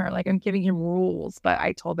ultimatum or like I'm giving him rules, but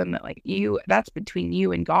I told him that like that's between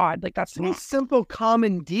you and God. Like that's simple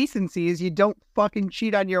common decency is you don't fucking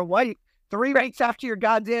cheat on your wife 3 weeks after you're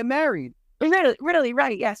goddamn married. Really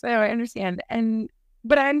right. Yes, I understand.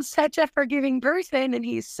 But I'm such a forgiving person, and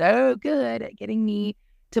he's so good at getting me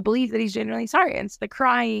to believe that he's genuinely sorry. And it's the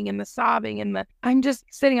crying and the sobbing and I'm just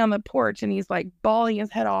sitting on the porch and he's like bawling his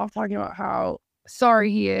head off, talking about how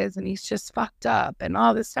sorry he is and he's just fucked up and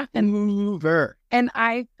all this stuff. And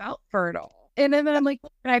I felt for it all. And then I'm like,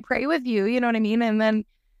 can I pray with you? You know what I mean? And then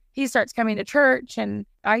he starts coming to church and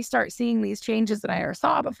I start seeing these changes that I never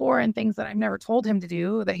saw before and things that I've never told him to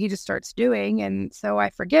do that he just starts doing. And so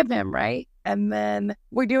I forgive him, right? And then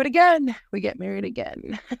we do it again. We get married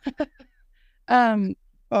again.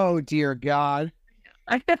 Oh, dear God.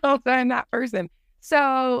 I know, I'm that person.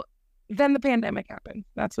 So then the pandemic happened.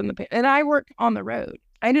 That's when and I work on the road.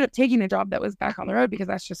 I ended up taking a job that was back on the road because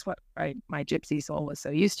that's just what my gypsy soul was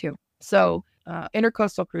so used to. So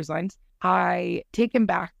Intercoastal Cruise Lines, I take him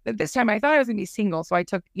back. This time I thought I was going to be single. So I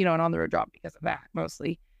took, an on-the-road job because of that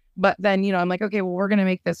mostly. But then, I'm like, okay, well, we're going to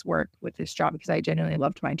make this work with this job because I genuinely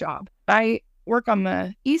loved my job. I work on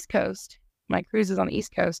the East Coast. My cruise is on the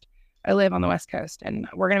East Coast. I live on the West Coast, and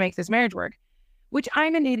we're going to make this marriage work, which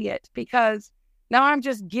I'm an idiot because now I'm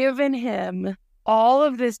just giving him all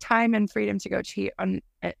of this time and freedom to go cheat on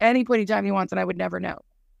at any point in time he wants, and I would never know.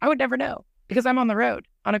 I would never know because I'm on the road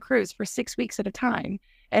on a cruise for 6 weeks at a time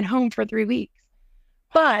and home for 3 weeks.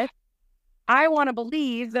 But I want to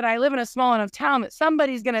believe that I live in a small enough town that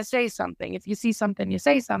somebody's going to say something. If you see something, you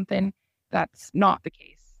say something. That's not the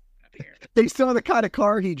case. They saw the kind of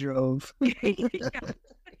car he drove.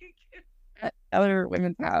 At other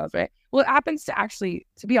women's house, right? Well, it happens to actually,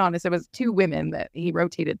 to be honest, it was 2 women that he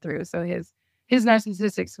rotated through. So his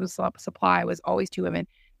narcissistic supply was always 2 women.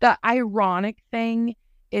 The ironic thing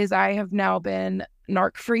is I have now been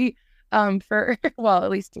narc free for, well, at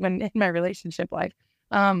least when in my relationship life,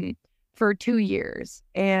 for 2 years,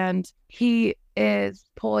 and he is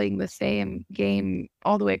pulling the same game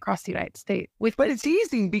all the way across the United States. But it's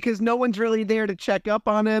easy because no one's really there to check up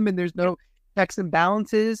on him, and there's no checks and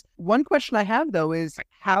balances. One question I have, though, is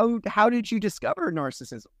how did you discover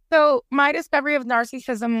narcissism? So my discovery of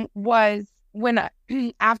narcissism was when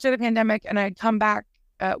after the pandemic, and I'd come back,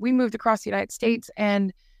 we moved across the United States,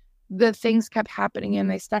 and the things kept happening, and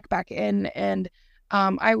they stuck back in. And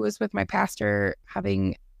I was with my pastor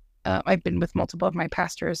having, I've been with multiple of my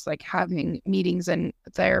pastors, like having meetings and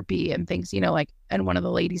therapy and things, and one of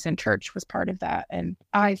the ladies in church was part of that. And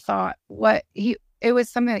I thought it was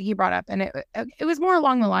something that he brought up, and it was more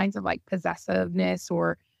along the lines of like possessiveness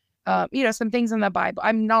or, some things in the Bible.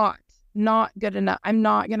 I'm not good enough. I'm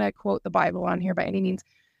not going to quote the Bible on here by any means,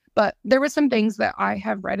 but there were some things that I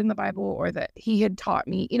have read in the Bible or that he had taught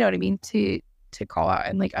me, you know what I mean, to call out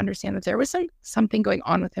and like understand that there was something going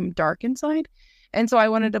on with him dark inside. And so I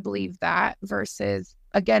wanted to believe that versus,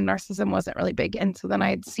 again, narcissism wasn't really big. And so then I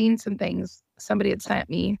had seen some things somebody had sent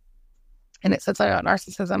me, and it said something about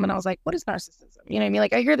narcissism. And I was like, what is narcissism? You know what I mean?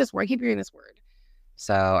 Like, I hear this word, I keep hearing this word.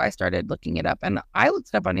 So I started looking it up, and I looked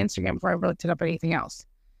it up on Instagram before I looked it up anything else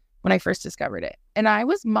when I first discovered it. And I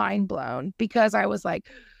was mind blown because I was like,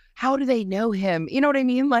 how do they know him? You know what I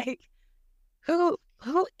mean? Like, who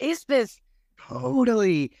is this?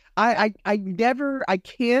 Totally. I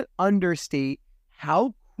can't understate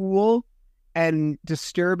how cool and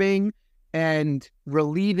disturbing and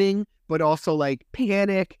relieving, but also like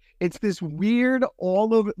panic. It's this weird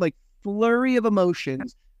all over like flurry of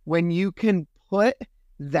emotions when you can put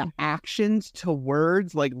the actions to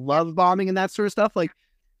words, like love bombing and that sort of stuff. Like,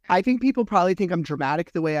 I think people probably think I'm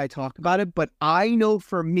dramatic the way I talk about it, but I know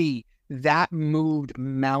for me that moved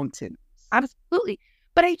mountains. Absolutely.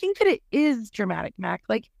 But I think that it is dramatic, Mac.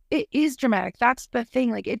 Like, it is dramatic. That's the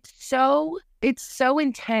thing. Like, it's so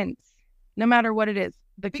intense, no matter what it is.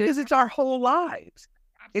 Because it's our whole lives.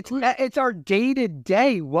 It's our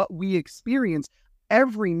day-to-day, what we experience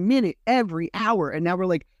every minute, every hour. And now we're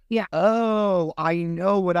like, yeah, oh, I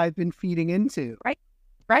know what I've been feeding into.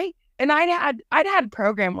 Right. And I'd had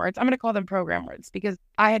program words. I'm going to call them program words because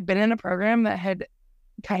I had been in a program that had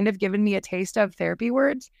kind of given me a taste of therapy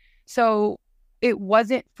words. So it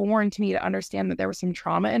wasn't foreign to me to understand that there was some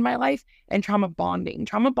trauma in my life and trauma bonding.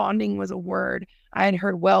 Trauma bonding was a word I had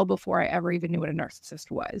heard well before I ever even knew what a narcissist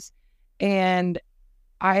was. And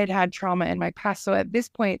I had had trauma in my past. So at this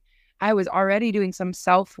point, I was already doing some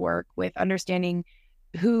self-work with understanding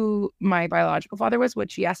who my biological father was,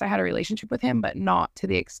 which, yes, I had a relationship with him, but not to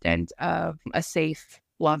the extent of a safe,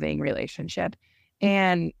 loving relationship.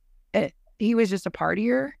 And he was just a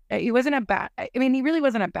partier. He wasn't he really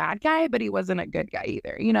wasn't a bad guy, but he wasn't a good guy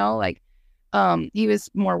either. Like, he was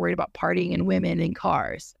more worried about partying and women and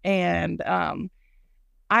cars. And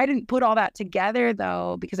I didn't put all that together,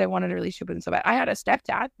 though, because I wanted a relationship with him so bad. I had a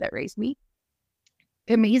stepdad that raised me,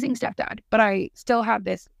 amazing stepdad, but I still had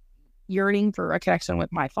this yearning for a connection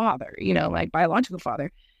with my father, my biological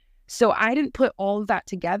father. So I didn't put all of that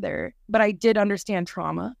together, but I did understand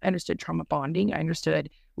trauma. I understood trauma bonding. I understood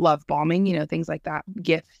love bombing, things like that,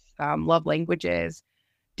 gifts, love languages,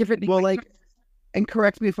 different things. Well, and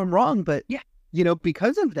correct me if I'm wrong, but yeah,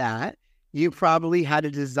 because of that, you probably had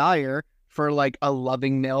a desire for like a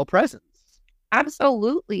loving male presence.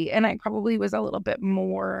 Absolutely. And I probably was a little bit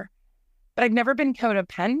more, but I've never been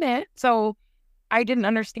codependent. So I didn't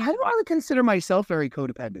understand. I don't consider myself very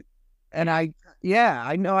codependent. And I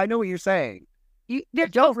know what you're saying. I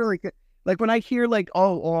don't really, like when I hear like,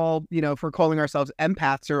 all, if we're calling ourselves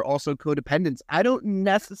empaths are also codependents, I don't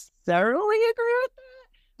necessarily agree with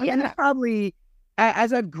that. Yeah. And probably,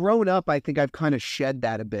 as I've grown up, I think I've kind of shed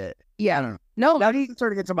that a bit. Yeah. I don't know. No. Now you can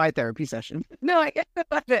sort of get to my therapy session. No, I get it.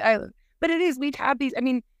 But it is, we've had these,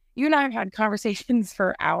 you and I have had conversations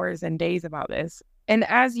for hours and days about this. And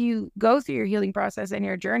as you go through your healing process and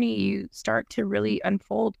your journey, you start to really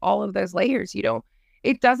unfold all of those layers.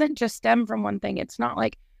 It doesn't just stem from one thing. It's not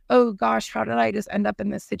like, oh gosh, how did I just end up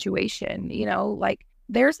in this situation? Like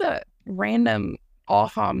there's a random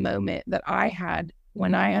aha moment that I had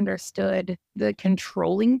when I understood the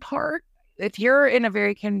controlling part. If you're in a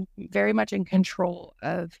very much in control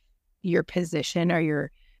of your position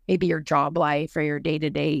or maybe your job life or your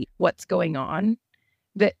day-to-day, what's going on,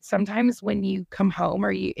 that sometimes when you come home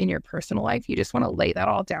or you in your personal life, you just want to lay that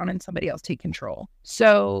all down and somebody else take control.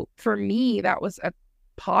 So for me, that was a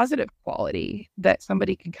positive quality that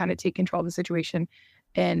somebody could kind of take control of the situation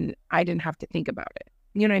and I didn't have to think about it.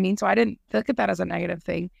 You know what I mean? So I didn't look at that as a negative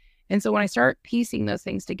thing. And so when I start piecing those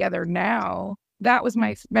things together now, that was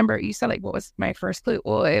remember you said like, what was my first clue?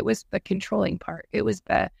 Well, it was the controlling part. It was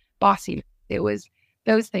the bossy. It was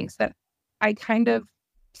those things that I kind of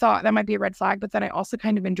thought that might be a red flag, but then I also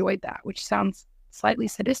kind of enjoyed that, which sounds slightly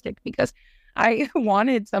sadistic because I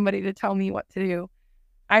wanted somebody to tell me what to do.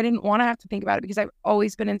 I didn't want to have to think about it because I've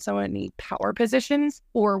always been in so many power positions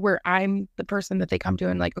or where I'm the person that they come to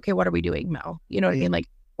and like, okay, what are we doing, Mel? You know what I mean? Like,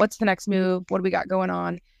 what's the next move? What do we got going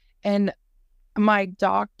on? And my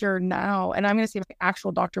doctor now, and I'm going to say my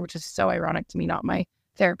actual doctor, which is so ironic to me, not my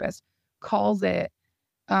therapist, calls it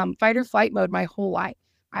fight or flight mode my whole life.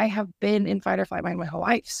 I have been in fight or flight mode my whole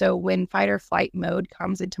life. So when fight or flight mode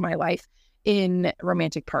comes into my life in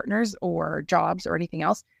romantic partners or jobs or anything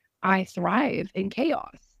else, I thrive in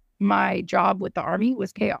chaos. My job with the Army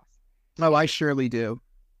was chaos. Oh, I surely do.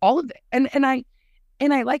 All of it. And I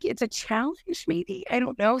like it. It's a challenge, maybe. I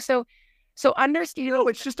don't know. So understand. You know,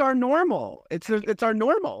 it's just our normal. It's our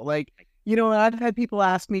normal. Like, you know, I've had people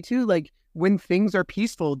ask me too, like, when things are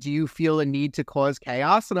peaceful, do you feel a need to cause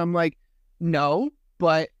chaos? And I'm like, no,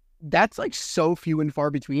 but that's like so few and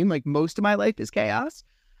far between. Like most of my life is chaos.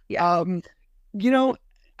 Yeah. You know,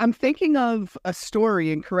 I'm thinking of a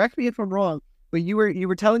story, and correct me if I'm wrong, but you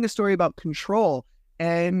were telling a story about control,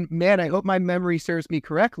 and man, I hope my memory serves me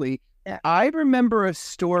correctly. Yeah. I remember a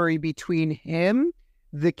story between him,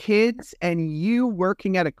 the kids, and you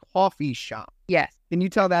working at a coffee shop. Yes. Can you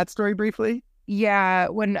tell that story briefly? Yeah.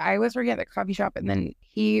 When I was working at the coffee shop and then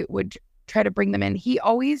he would try to bring them in, he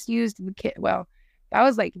always used the kid. Well, that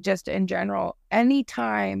was like just in general.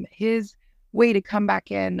 Anytime his way to come back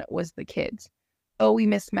in was the kids. Oh, we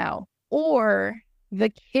miss Mel. Or the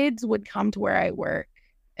kids would come to where I work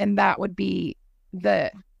and that would be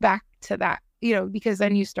the back to that, you know, because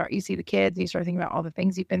then you see the kids and you start thinking about all the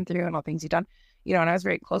things you've been through and all the things you've done, you know, and I was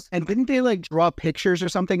very close. And didn't they like draw pictures or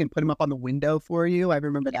something and put them up on the window for you? I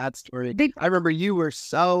remember that story. I remember you were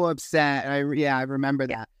so upset. I remember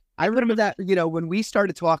that. I remember that, you know, when we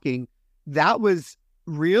started talking, that was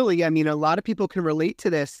really, I mean, a lot of people can relate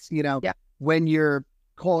to this, you know, when you're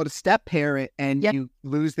called a step parent and you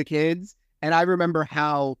lose the kids. And I remember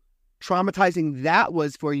how traumatizing that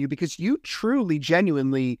was for you because you truly,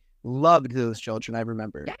 genuinely loved those children. I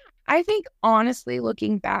remember. Yeah. I think honestly,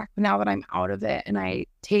 looking back now that I'm out of it and I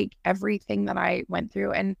take everything that I went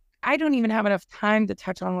through, and I don't even have enough time to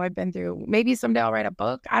touch on what I've been through. Maybe someday I'll write a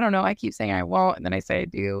book. I don't know. I keep saying I won't, and then I say I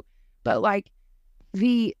do. But like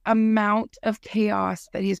the amount of chaos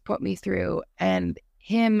that he's put me through and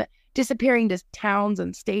him disappearing to towns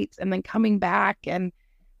and states and then coming back and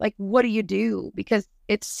like, what do you do? Because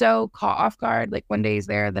it's so caught off guard. Like one day he's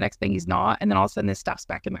there, the next thing he's not. And then all of a sudden his stuff's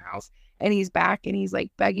back in the house and he's back and he's like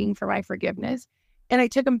begging for my forgiveness. And I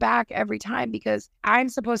took him back every time because I'm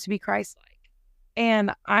supposed to be Christ-like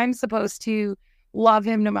and I'm supposed to love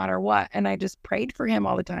him no matter what. And I just prayed for him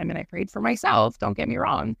all the time and I prayed for myself. Don't get me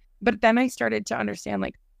wrong. But then I started to understand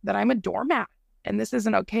like that I'm a doormat and this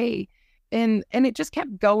isn't okay. And it just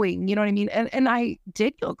kept going, you know what I mean? And I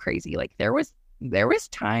did go crazy. Like there was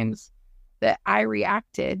times that I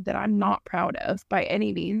reacted that I'm not proud of by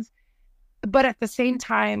any means. But at the same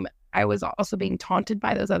time, I was also being taunted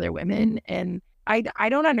by those other women. And I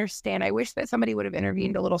don't understand. I wish that somebody would have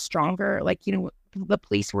intervened a little stronger. Like, you know, the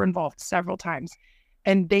police were involved several times.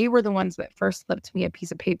 And they were the ones that first slipped me a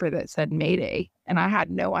piece of paper that said Mayday. And I had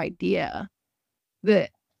no idea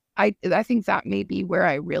that I think that may be where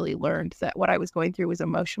I really learned that what I was going through was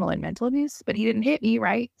emotional and mental abuse. But he didn't hit me,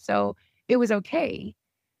 right? So it was okay.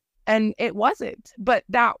 And it wasn't. But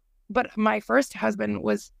my first husband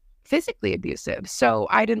was physically abusive. So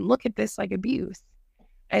I didn't look at this like abuse.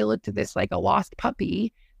 I looked at this like a lost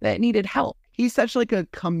puppy that needed help. He's such like a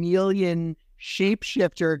chameleon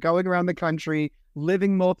shapeshifter going around the country,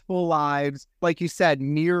 living multiple lives. Like you said,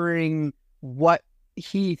 mirroring what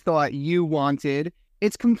he thought you wanted.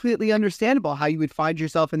 It's completely understandable how you would find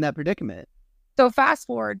yourself in that predicament. So fast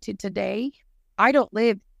forward to today, I don't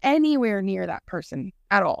live anywhere near that person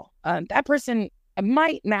at all. That person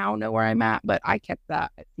might now know where I'm at, but I kept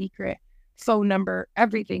that a secret. Phone number,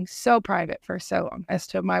 everything so private for so long as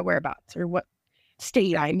to my whereabouts or what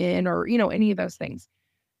state I'm in or, you know, any of those things.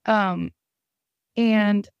 And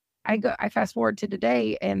I fast forward to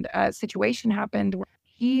today and a situation happened where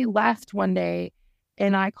he left one day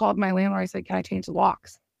and I called my landlord. I said, can I change the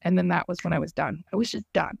locks? And then that was when I was done. I was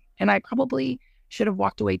just done. And I probably should have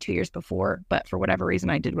walked away 2 years before, but for whatever reason,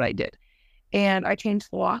 I did what I did. And I changed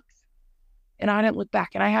the locks and I didn't look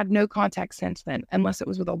back. And I had no contact since then, unless it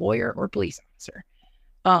was with a lawyer or police officer,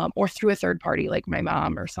 or through a third party like my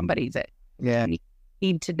mom or somebody that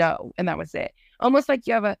need to know. And that was it. Almost like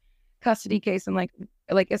you have a custody case and I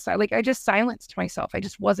just silenced myself. I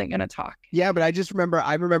just wasn't going to talk. Yeah, but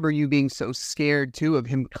I remember you being so scared too of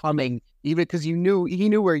him coming, even because he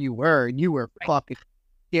knew where you were and you were fucking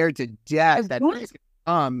scared to death that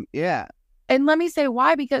yeah. And let me say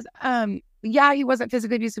why, because yeah, he wasn't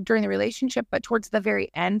physically abusive during the relationship, but towards the very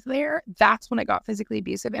end there, that's when it got physically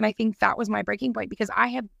abusive. And I think that was my breaking point, because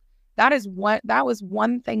that was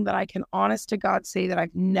one thing that I can honest to God say that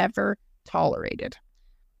I've never tolerated.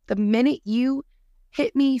 The minute you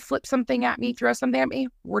hit me, flip something at me, throw something at me,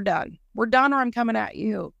 we're done. We're done, or I'm coming at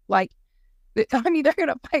you. Like, I'm either going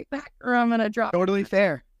to fight back or I'm going to drop. Totally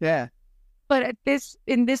fair. Yeah. But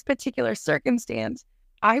in this particular circumstance,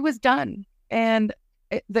 I was done. And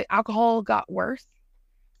the alcohol got worse.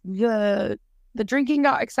 The drinking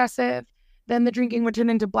got excessive. Then the drinking would turn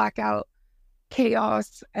into blackout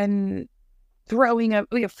chaos and flipping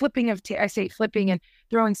I say flipping and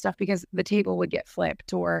throwing stuff because the table would get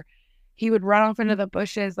flipped, or he would run off into the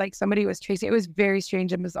bushes like somebody was chasing. It was very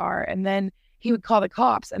strange and bizarre. And then he would call the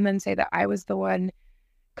cops and then say that I was the one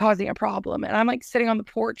causing a problem. And I'm like sitting on the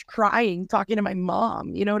porch crying, talking to my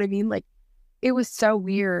mom. You know what I mean? Like, it was so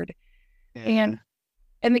weird. Yeah.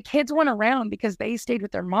 And the kids weren't around because they stayed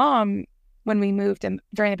with their mom when we moved, and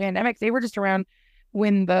during the pandemic, they were just around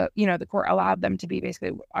when the court allowed them to be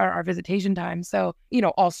basically our visitation time. So,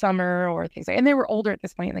 all summer or things like, and they were older at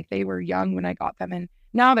this point. Like, they were young when I got them, and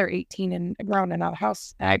now they're 18 and grown and out of the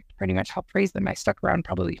house. I pretty much helped raise them. I stuck around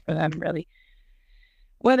probably for them, really.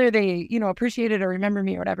 Whether they, appreciate it or remember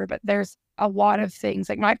me or whatever, but there's a lot of things.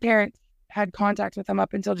 Like, my parents had contact with them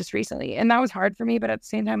up until just recently, and that was hard for me. But at the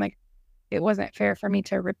same time, like, it wasn't fair for me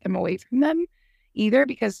to rip them away from them either,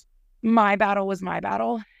 because my battle was my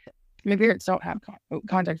battle. My parents don't have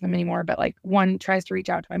contact with them anymore, but like, one tries to reach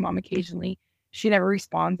out to my mom occasionally. She never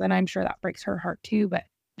responds, and I'm sure that breaks her heart too. But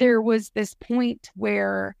there was this point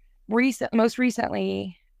where most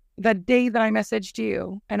recently, the day that I messaged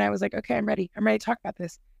you, and I was like, okay, I'm ready to talk about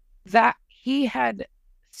this, that he had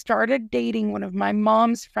started dating one of my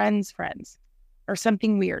mom's friends or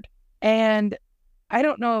something weird. And I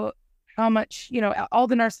don't know how much, all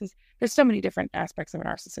the narcissists, there's so many different aspects of a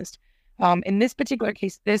narcissist. In this particular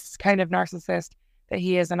case, this kind of narcissist that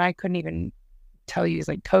he is, and I couldn't even tell you he's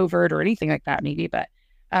like covert or anything like that, maybe, but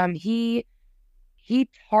he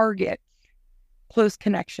targets close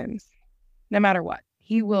connections no matter what.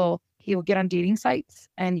 He will get on dating sites,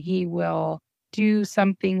 and he will do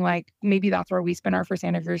something like, maybe that's where we spend our first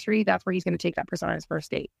anniversary. That's where he's going to take that person on his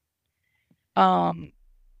first date.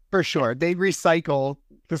 For sure. They recycle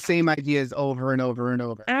the same ideas over and over and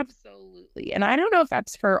over. Absolutely. And I don't know if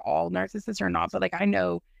that's for all narcissists or not, but like, I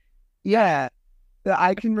know. Yeah.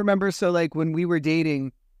 I can remember. So like, when we were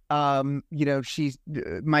dating, my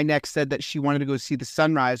next said that she wanted to go see the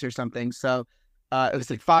sunrise or something. So it was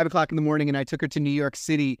like 5:00 in the morning, and I took her to New York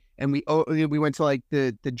City, and we went to like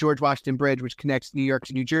the George Washington Bridge, which connects New York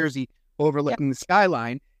to New Jersey, overlooking the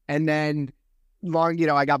skyline. And then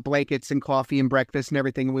I got blankets and coffee and breakfast and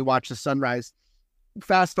everything, and we watched the sunrise.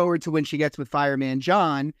 Fast forward to when she gets with Fireman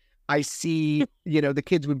John, I see, the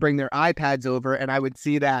kids would bring their iPads over, and I would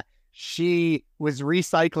see that she was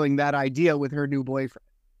recycling that idea with her new boyfriend.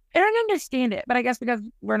 I don't understand it, but I guess because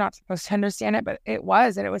we're not supposed to understand it, but it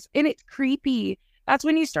was, and it's creepy. That's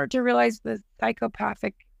when you start to realize the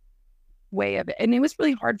psychopathic way of it. And it was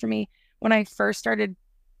really hard for me when I first started.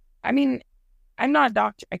 I mean, I'm not a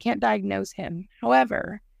doctor. I can't diagnose him.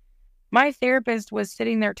 However, my therapist was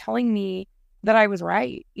sitting there telling me that I was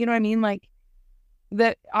right. You know what I mean? Like,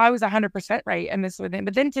 that I was 100% right. And this with him.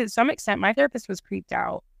 But then to some extent, my therapist was creeped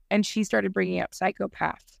out, and she started bringing up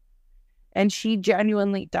psychopaths. And she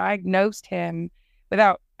genuinely diagnosed him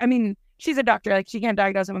without, she's a doctor. Like, she can't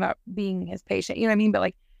diagnose him without being his patient. You know what I mean? But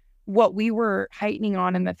like, what we were heightening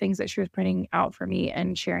on and the things that she was putting out for me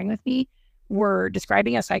and sharing with me were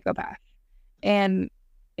describing a psychopath. And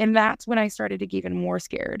that's when I started to get even more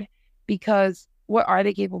scared, because what are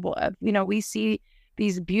they capable of? We see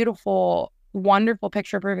these beautiful, wonderful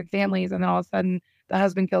picture perfect families, and then all of a sudden the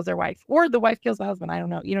husband kills their wife, or the wife kills the husband. I don't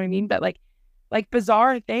know. You know what I mean? But like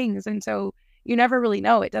bizarre things. And so you never really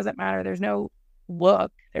know. It doesn't matter. There's no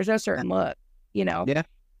look. There's no certain look, Yeah.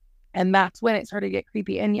 And that's when it started to get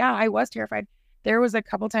creepy. And yeah, I was terrified. There was a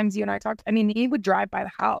couple times you and I talked. He would drive by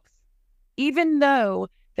the house, even though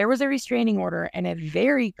there was a restraining order and a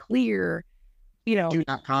very clear, do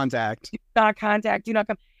not contact. Do not contact. Do not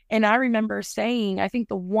come. And I remember saying, I think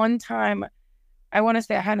the one time, I want to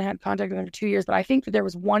say I hadn't had contact with him for 2 years, but I think that there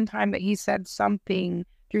was one time that he said something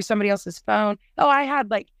through somebody else's phone. Oh, I had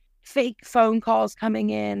like fake phone calls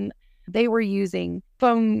coming in. They were using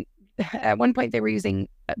phone. At one point, they were using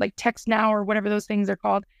like Text Now or whatever those things are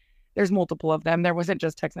called. There's multiple of them. There wasn't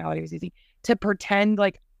just Text Now that he was using to pretend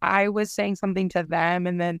like I was saying something to them,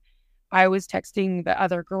 and then I was texting the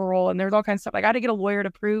other girl, and there's all kinds of stuff. Like, I had to get a lawyer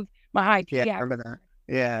to prove my IP. Yeah, I remember that.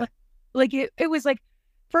 Yeah. Like it was like,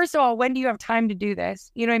 first of all, when do you have time to do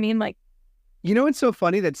this? You know what I mean? Like, You know what's so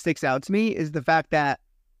funny that sticks out to me is the fact that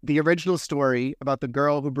the original story about the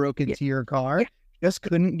girl who broke into your car just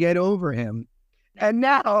couldn't get over him. And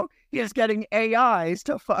now he's getting AIs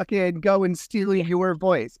to fucking go and steal your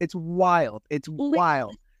voice. It's wild. It's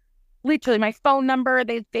wild. Literally, my phone number,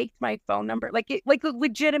 they faked my phone number. Like it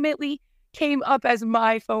legitimately came up as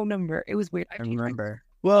my phone number. It was weird. I remember.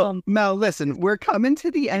 Well, Mel, listen, we're coming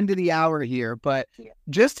to the end of the hour here, but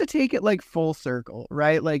just to take it like full circle,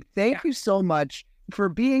 right? Like, thank you so much for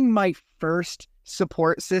being my first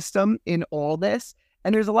support system in all this.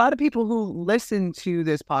 And there's a lot of people who listen to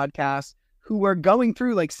this podcast who are going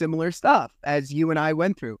through like similar stuff as you and I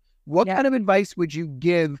went through. What kind of advice would you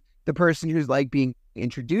give the person who's like being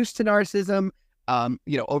introduced to narcissism,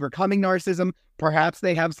 overcoming narcissism? Perhaps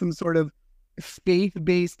they have some sort of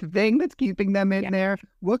faith-based thing that's keeping them in there.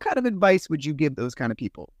 What kind of advice would you give those kind of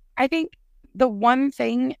people? I think the one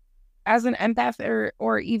thing as an empath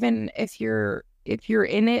or even if you're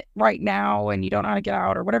in it right now and you don't know how to get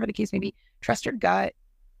out or whatever the case may be, trust your gut.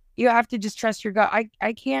 You have to just trust your gut.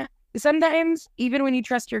 I can't. Sometimes even when you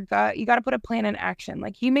trust your gut, you got to put a plan in action.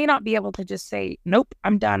 Like you may not be able to just say, nope,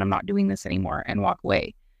 I'm done. I'm not doing this anymore and walk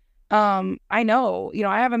away. I know,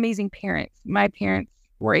 I have amazing parents. My parents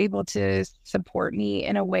were able to support me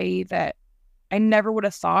in a way that I never would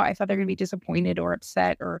have thought. I thought they're going to be disappointed or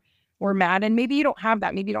upset or mad. And maybe you don't have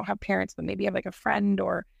that. Maybe you don't have parents, but maybe you have like a friend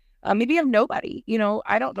or maybe you have nobody.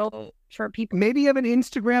 I don't know for people. Maybe you have an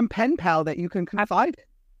Instagram pen pal that you can confide in.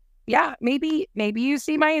 Yeah, maybe you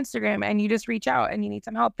see my Instagram and you just reach out and you need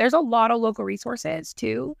some help. There's a lot of local resources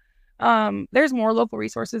too. There's more local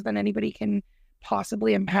resources than anybody can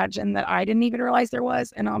possibly imagine that I didn't even realize there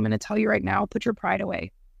was. And I'm going to tell you right now, put your pride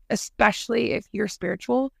away, especially if you're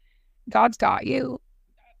spiritual. God's got you.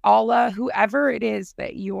 Allah, whoever it is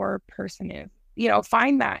that your person is,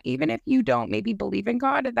 find that. Even if you don't maybe believe in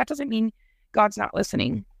God, that doesn't mean God's not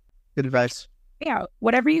listening. Good advice. Yeah,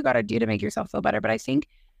 whatever you got to do to make yourself feel better. But I think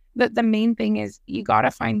that the main thing is you got to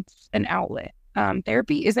find an outlet.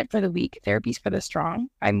 Therapy isn't for the weak. Therapy's for the strong.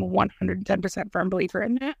 I'm 110% firm believer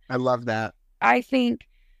in that. I love that. I think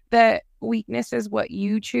that weakness is what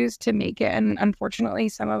you choose to make it. And unfortunately,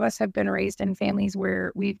 some of us have been raised in families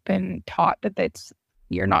where we've been taught that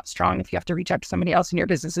you're not strong if you have to reach out to somebody else and your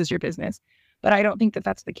business is your business. But I don't think that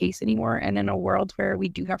that's the case anymore. And in a world where we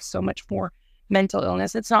do have so much more mental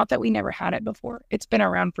illness, it's not that we never had it before. It's been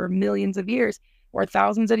around for millions of years or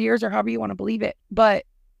thousands of years or however you want to believe it. But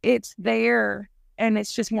it's there and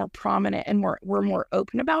it's just more prominent and we're more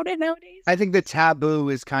open about it nowadays. I think the taboo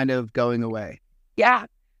is kind of going away. Yeah.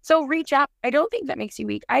 So reach out. I don't think that makes you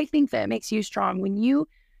weak. I think that makes you strong. When you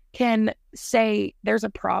can say there's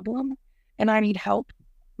a problem and I need help,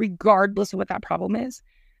 regardless of what that problem is.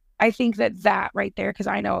 I think that right there, because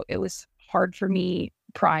I know it was hard for me,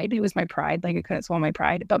 pride. It was my pride. Like I couldn't swallow my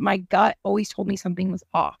pride. But my gut always told me something was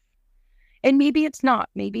off. And maybe it's not.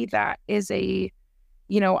 Maybe that is I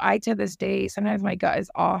to this day, sometimes my gut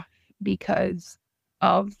is off because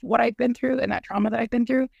of what I've been through and that trauma that I've been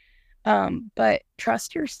through. But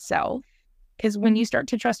trust yourself, because when you start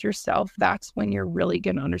to trust yourself, that's when you're really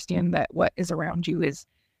going to understand that what is around you is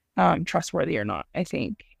trustworthy or not, I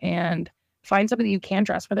think. And find somebody you can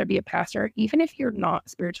trust, whether it be a pastor, even if you're not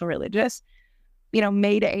spiritual religious.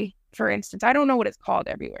 Mayday, for instance, I don't know what it's called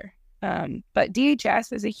everywhere. But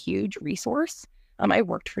DHS is a huge resource. I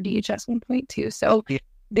worked for DHS 1 point too. So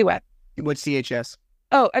do what? What's DHS?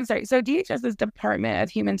 Oh, I'm sorry. So DHS is Department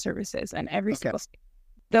of Human Services, and every single state.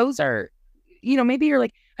 Those are, maybe you're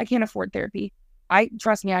like, I can't afford therapy.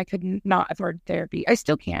 Trust me, I could not afford therapy. I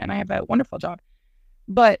still can. I have a wonderful job.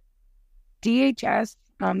 But DHS,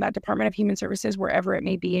 that Department of Human Services, wherever it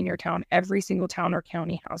may be in your town, every single town or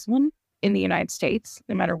county has one in the United States,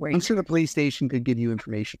 no matter where. I'm sure the police station could give you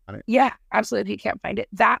information on it. Yeah, absolutely. If you can't find it,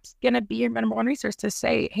 that's going to be your number one resource to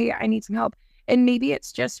say, hey, I need some help. And maybe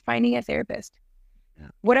it's just finding a therapist. Yeah.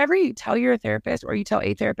 Whatever you tell your therapist or you tell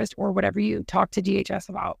a therapist or whatever you talk to DHS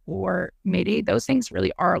about or Mayday, those things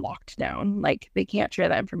really are locked down. Like they can't share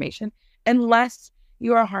that information unless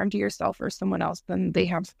you are harm to yourself or someone else. Then they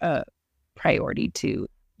have a priority to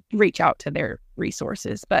reach out to their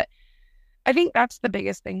resources. But I think that's the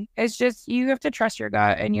biggest thing. It's just you have to trust your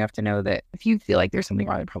gut and you have to know that if you feel like there's something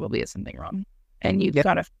wrong, there probably is something wrong. And you've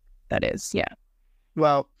got to, that is, yeah.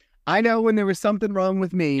 Well, I know when there was something wrong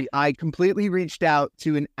with me, I completely reached out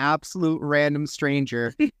to an absolute random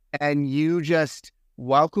stranger and you just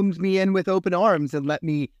welcomed me in with open arms and let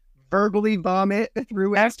me verbally vomit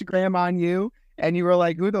through Instagram on you. And you were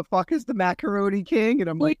like, who the fuck is the Macaroni King? And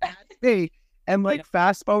I'm like, that's me. And like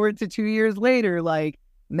fast forward to 2 years later, like,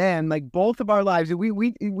 man, like both of our lives,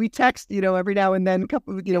 we text, every now and then,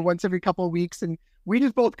 once every couple of weeks, and we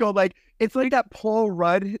just both go like, it's like that Paul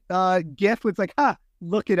Rudd gif. It's like,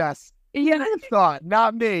 look at us. Yeah. Who would have thought?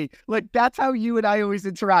 Not me. Like, that's how you and I always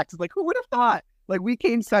interact. It's like, who would have thought? Like, we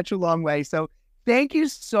came such a long way. So thank you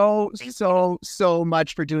so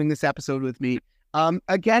much for doing this episode with me.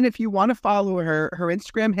 Again, if you want to follow her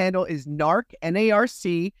Instagram handle is narc,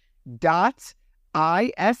 NARC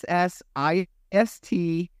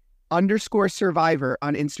 .ISSIST_survivor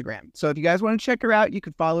on Instagram. So if you guys want to check her out, you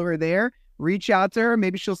can follow her there. Reach out to her.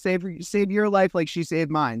 Maybe she'll save your life like she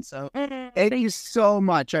saved mine. So thank you so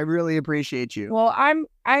much. I really appreciate you. Well,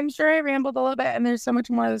 I'm sure I rambled a little bit, and there's so much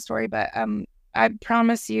more of the story, but I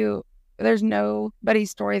promise you, there's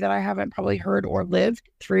nobody's story that I haven't probably heard or lived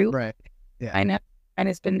through. Right. Yeah. I know, and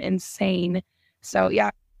it's been insane. So yeah,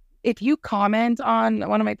 if you comment on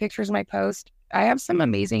one of my pictures in my post, I have some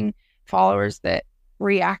amazing followers that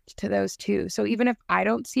react to those too. So even if I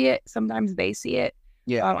don't see it, sometimes they see it.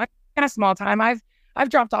 Yeah. I'm kind of small time. I've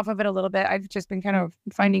dropped off of it a little bit. I've just been kind of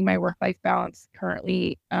finding my work-life balance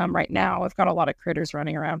currently. Right now, I've got a lot of critters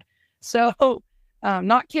running around. So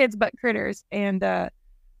not kids, but critters. And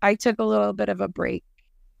I took a little bit of a break.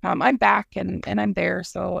 I'm back and I'm there.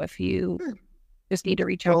 So if you just need to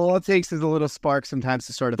reach out. Well, all it takes is a little spark sometimes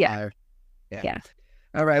to start a fire. Yeah.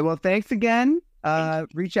 All right. Well, thanks again.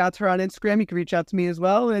 Reach out to her on Instagram. You can reach out to me as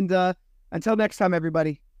well. And until next time,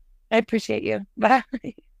 everybody. I appreciate you. Bye.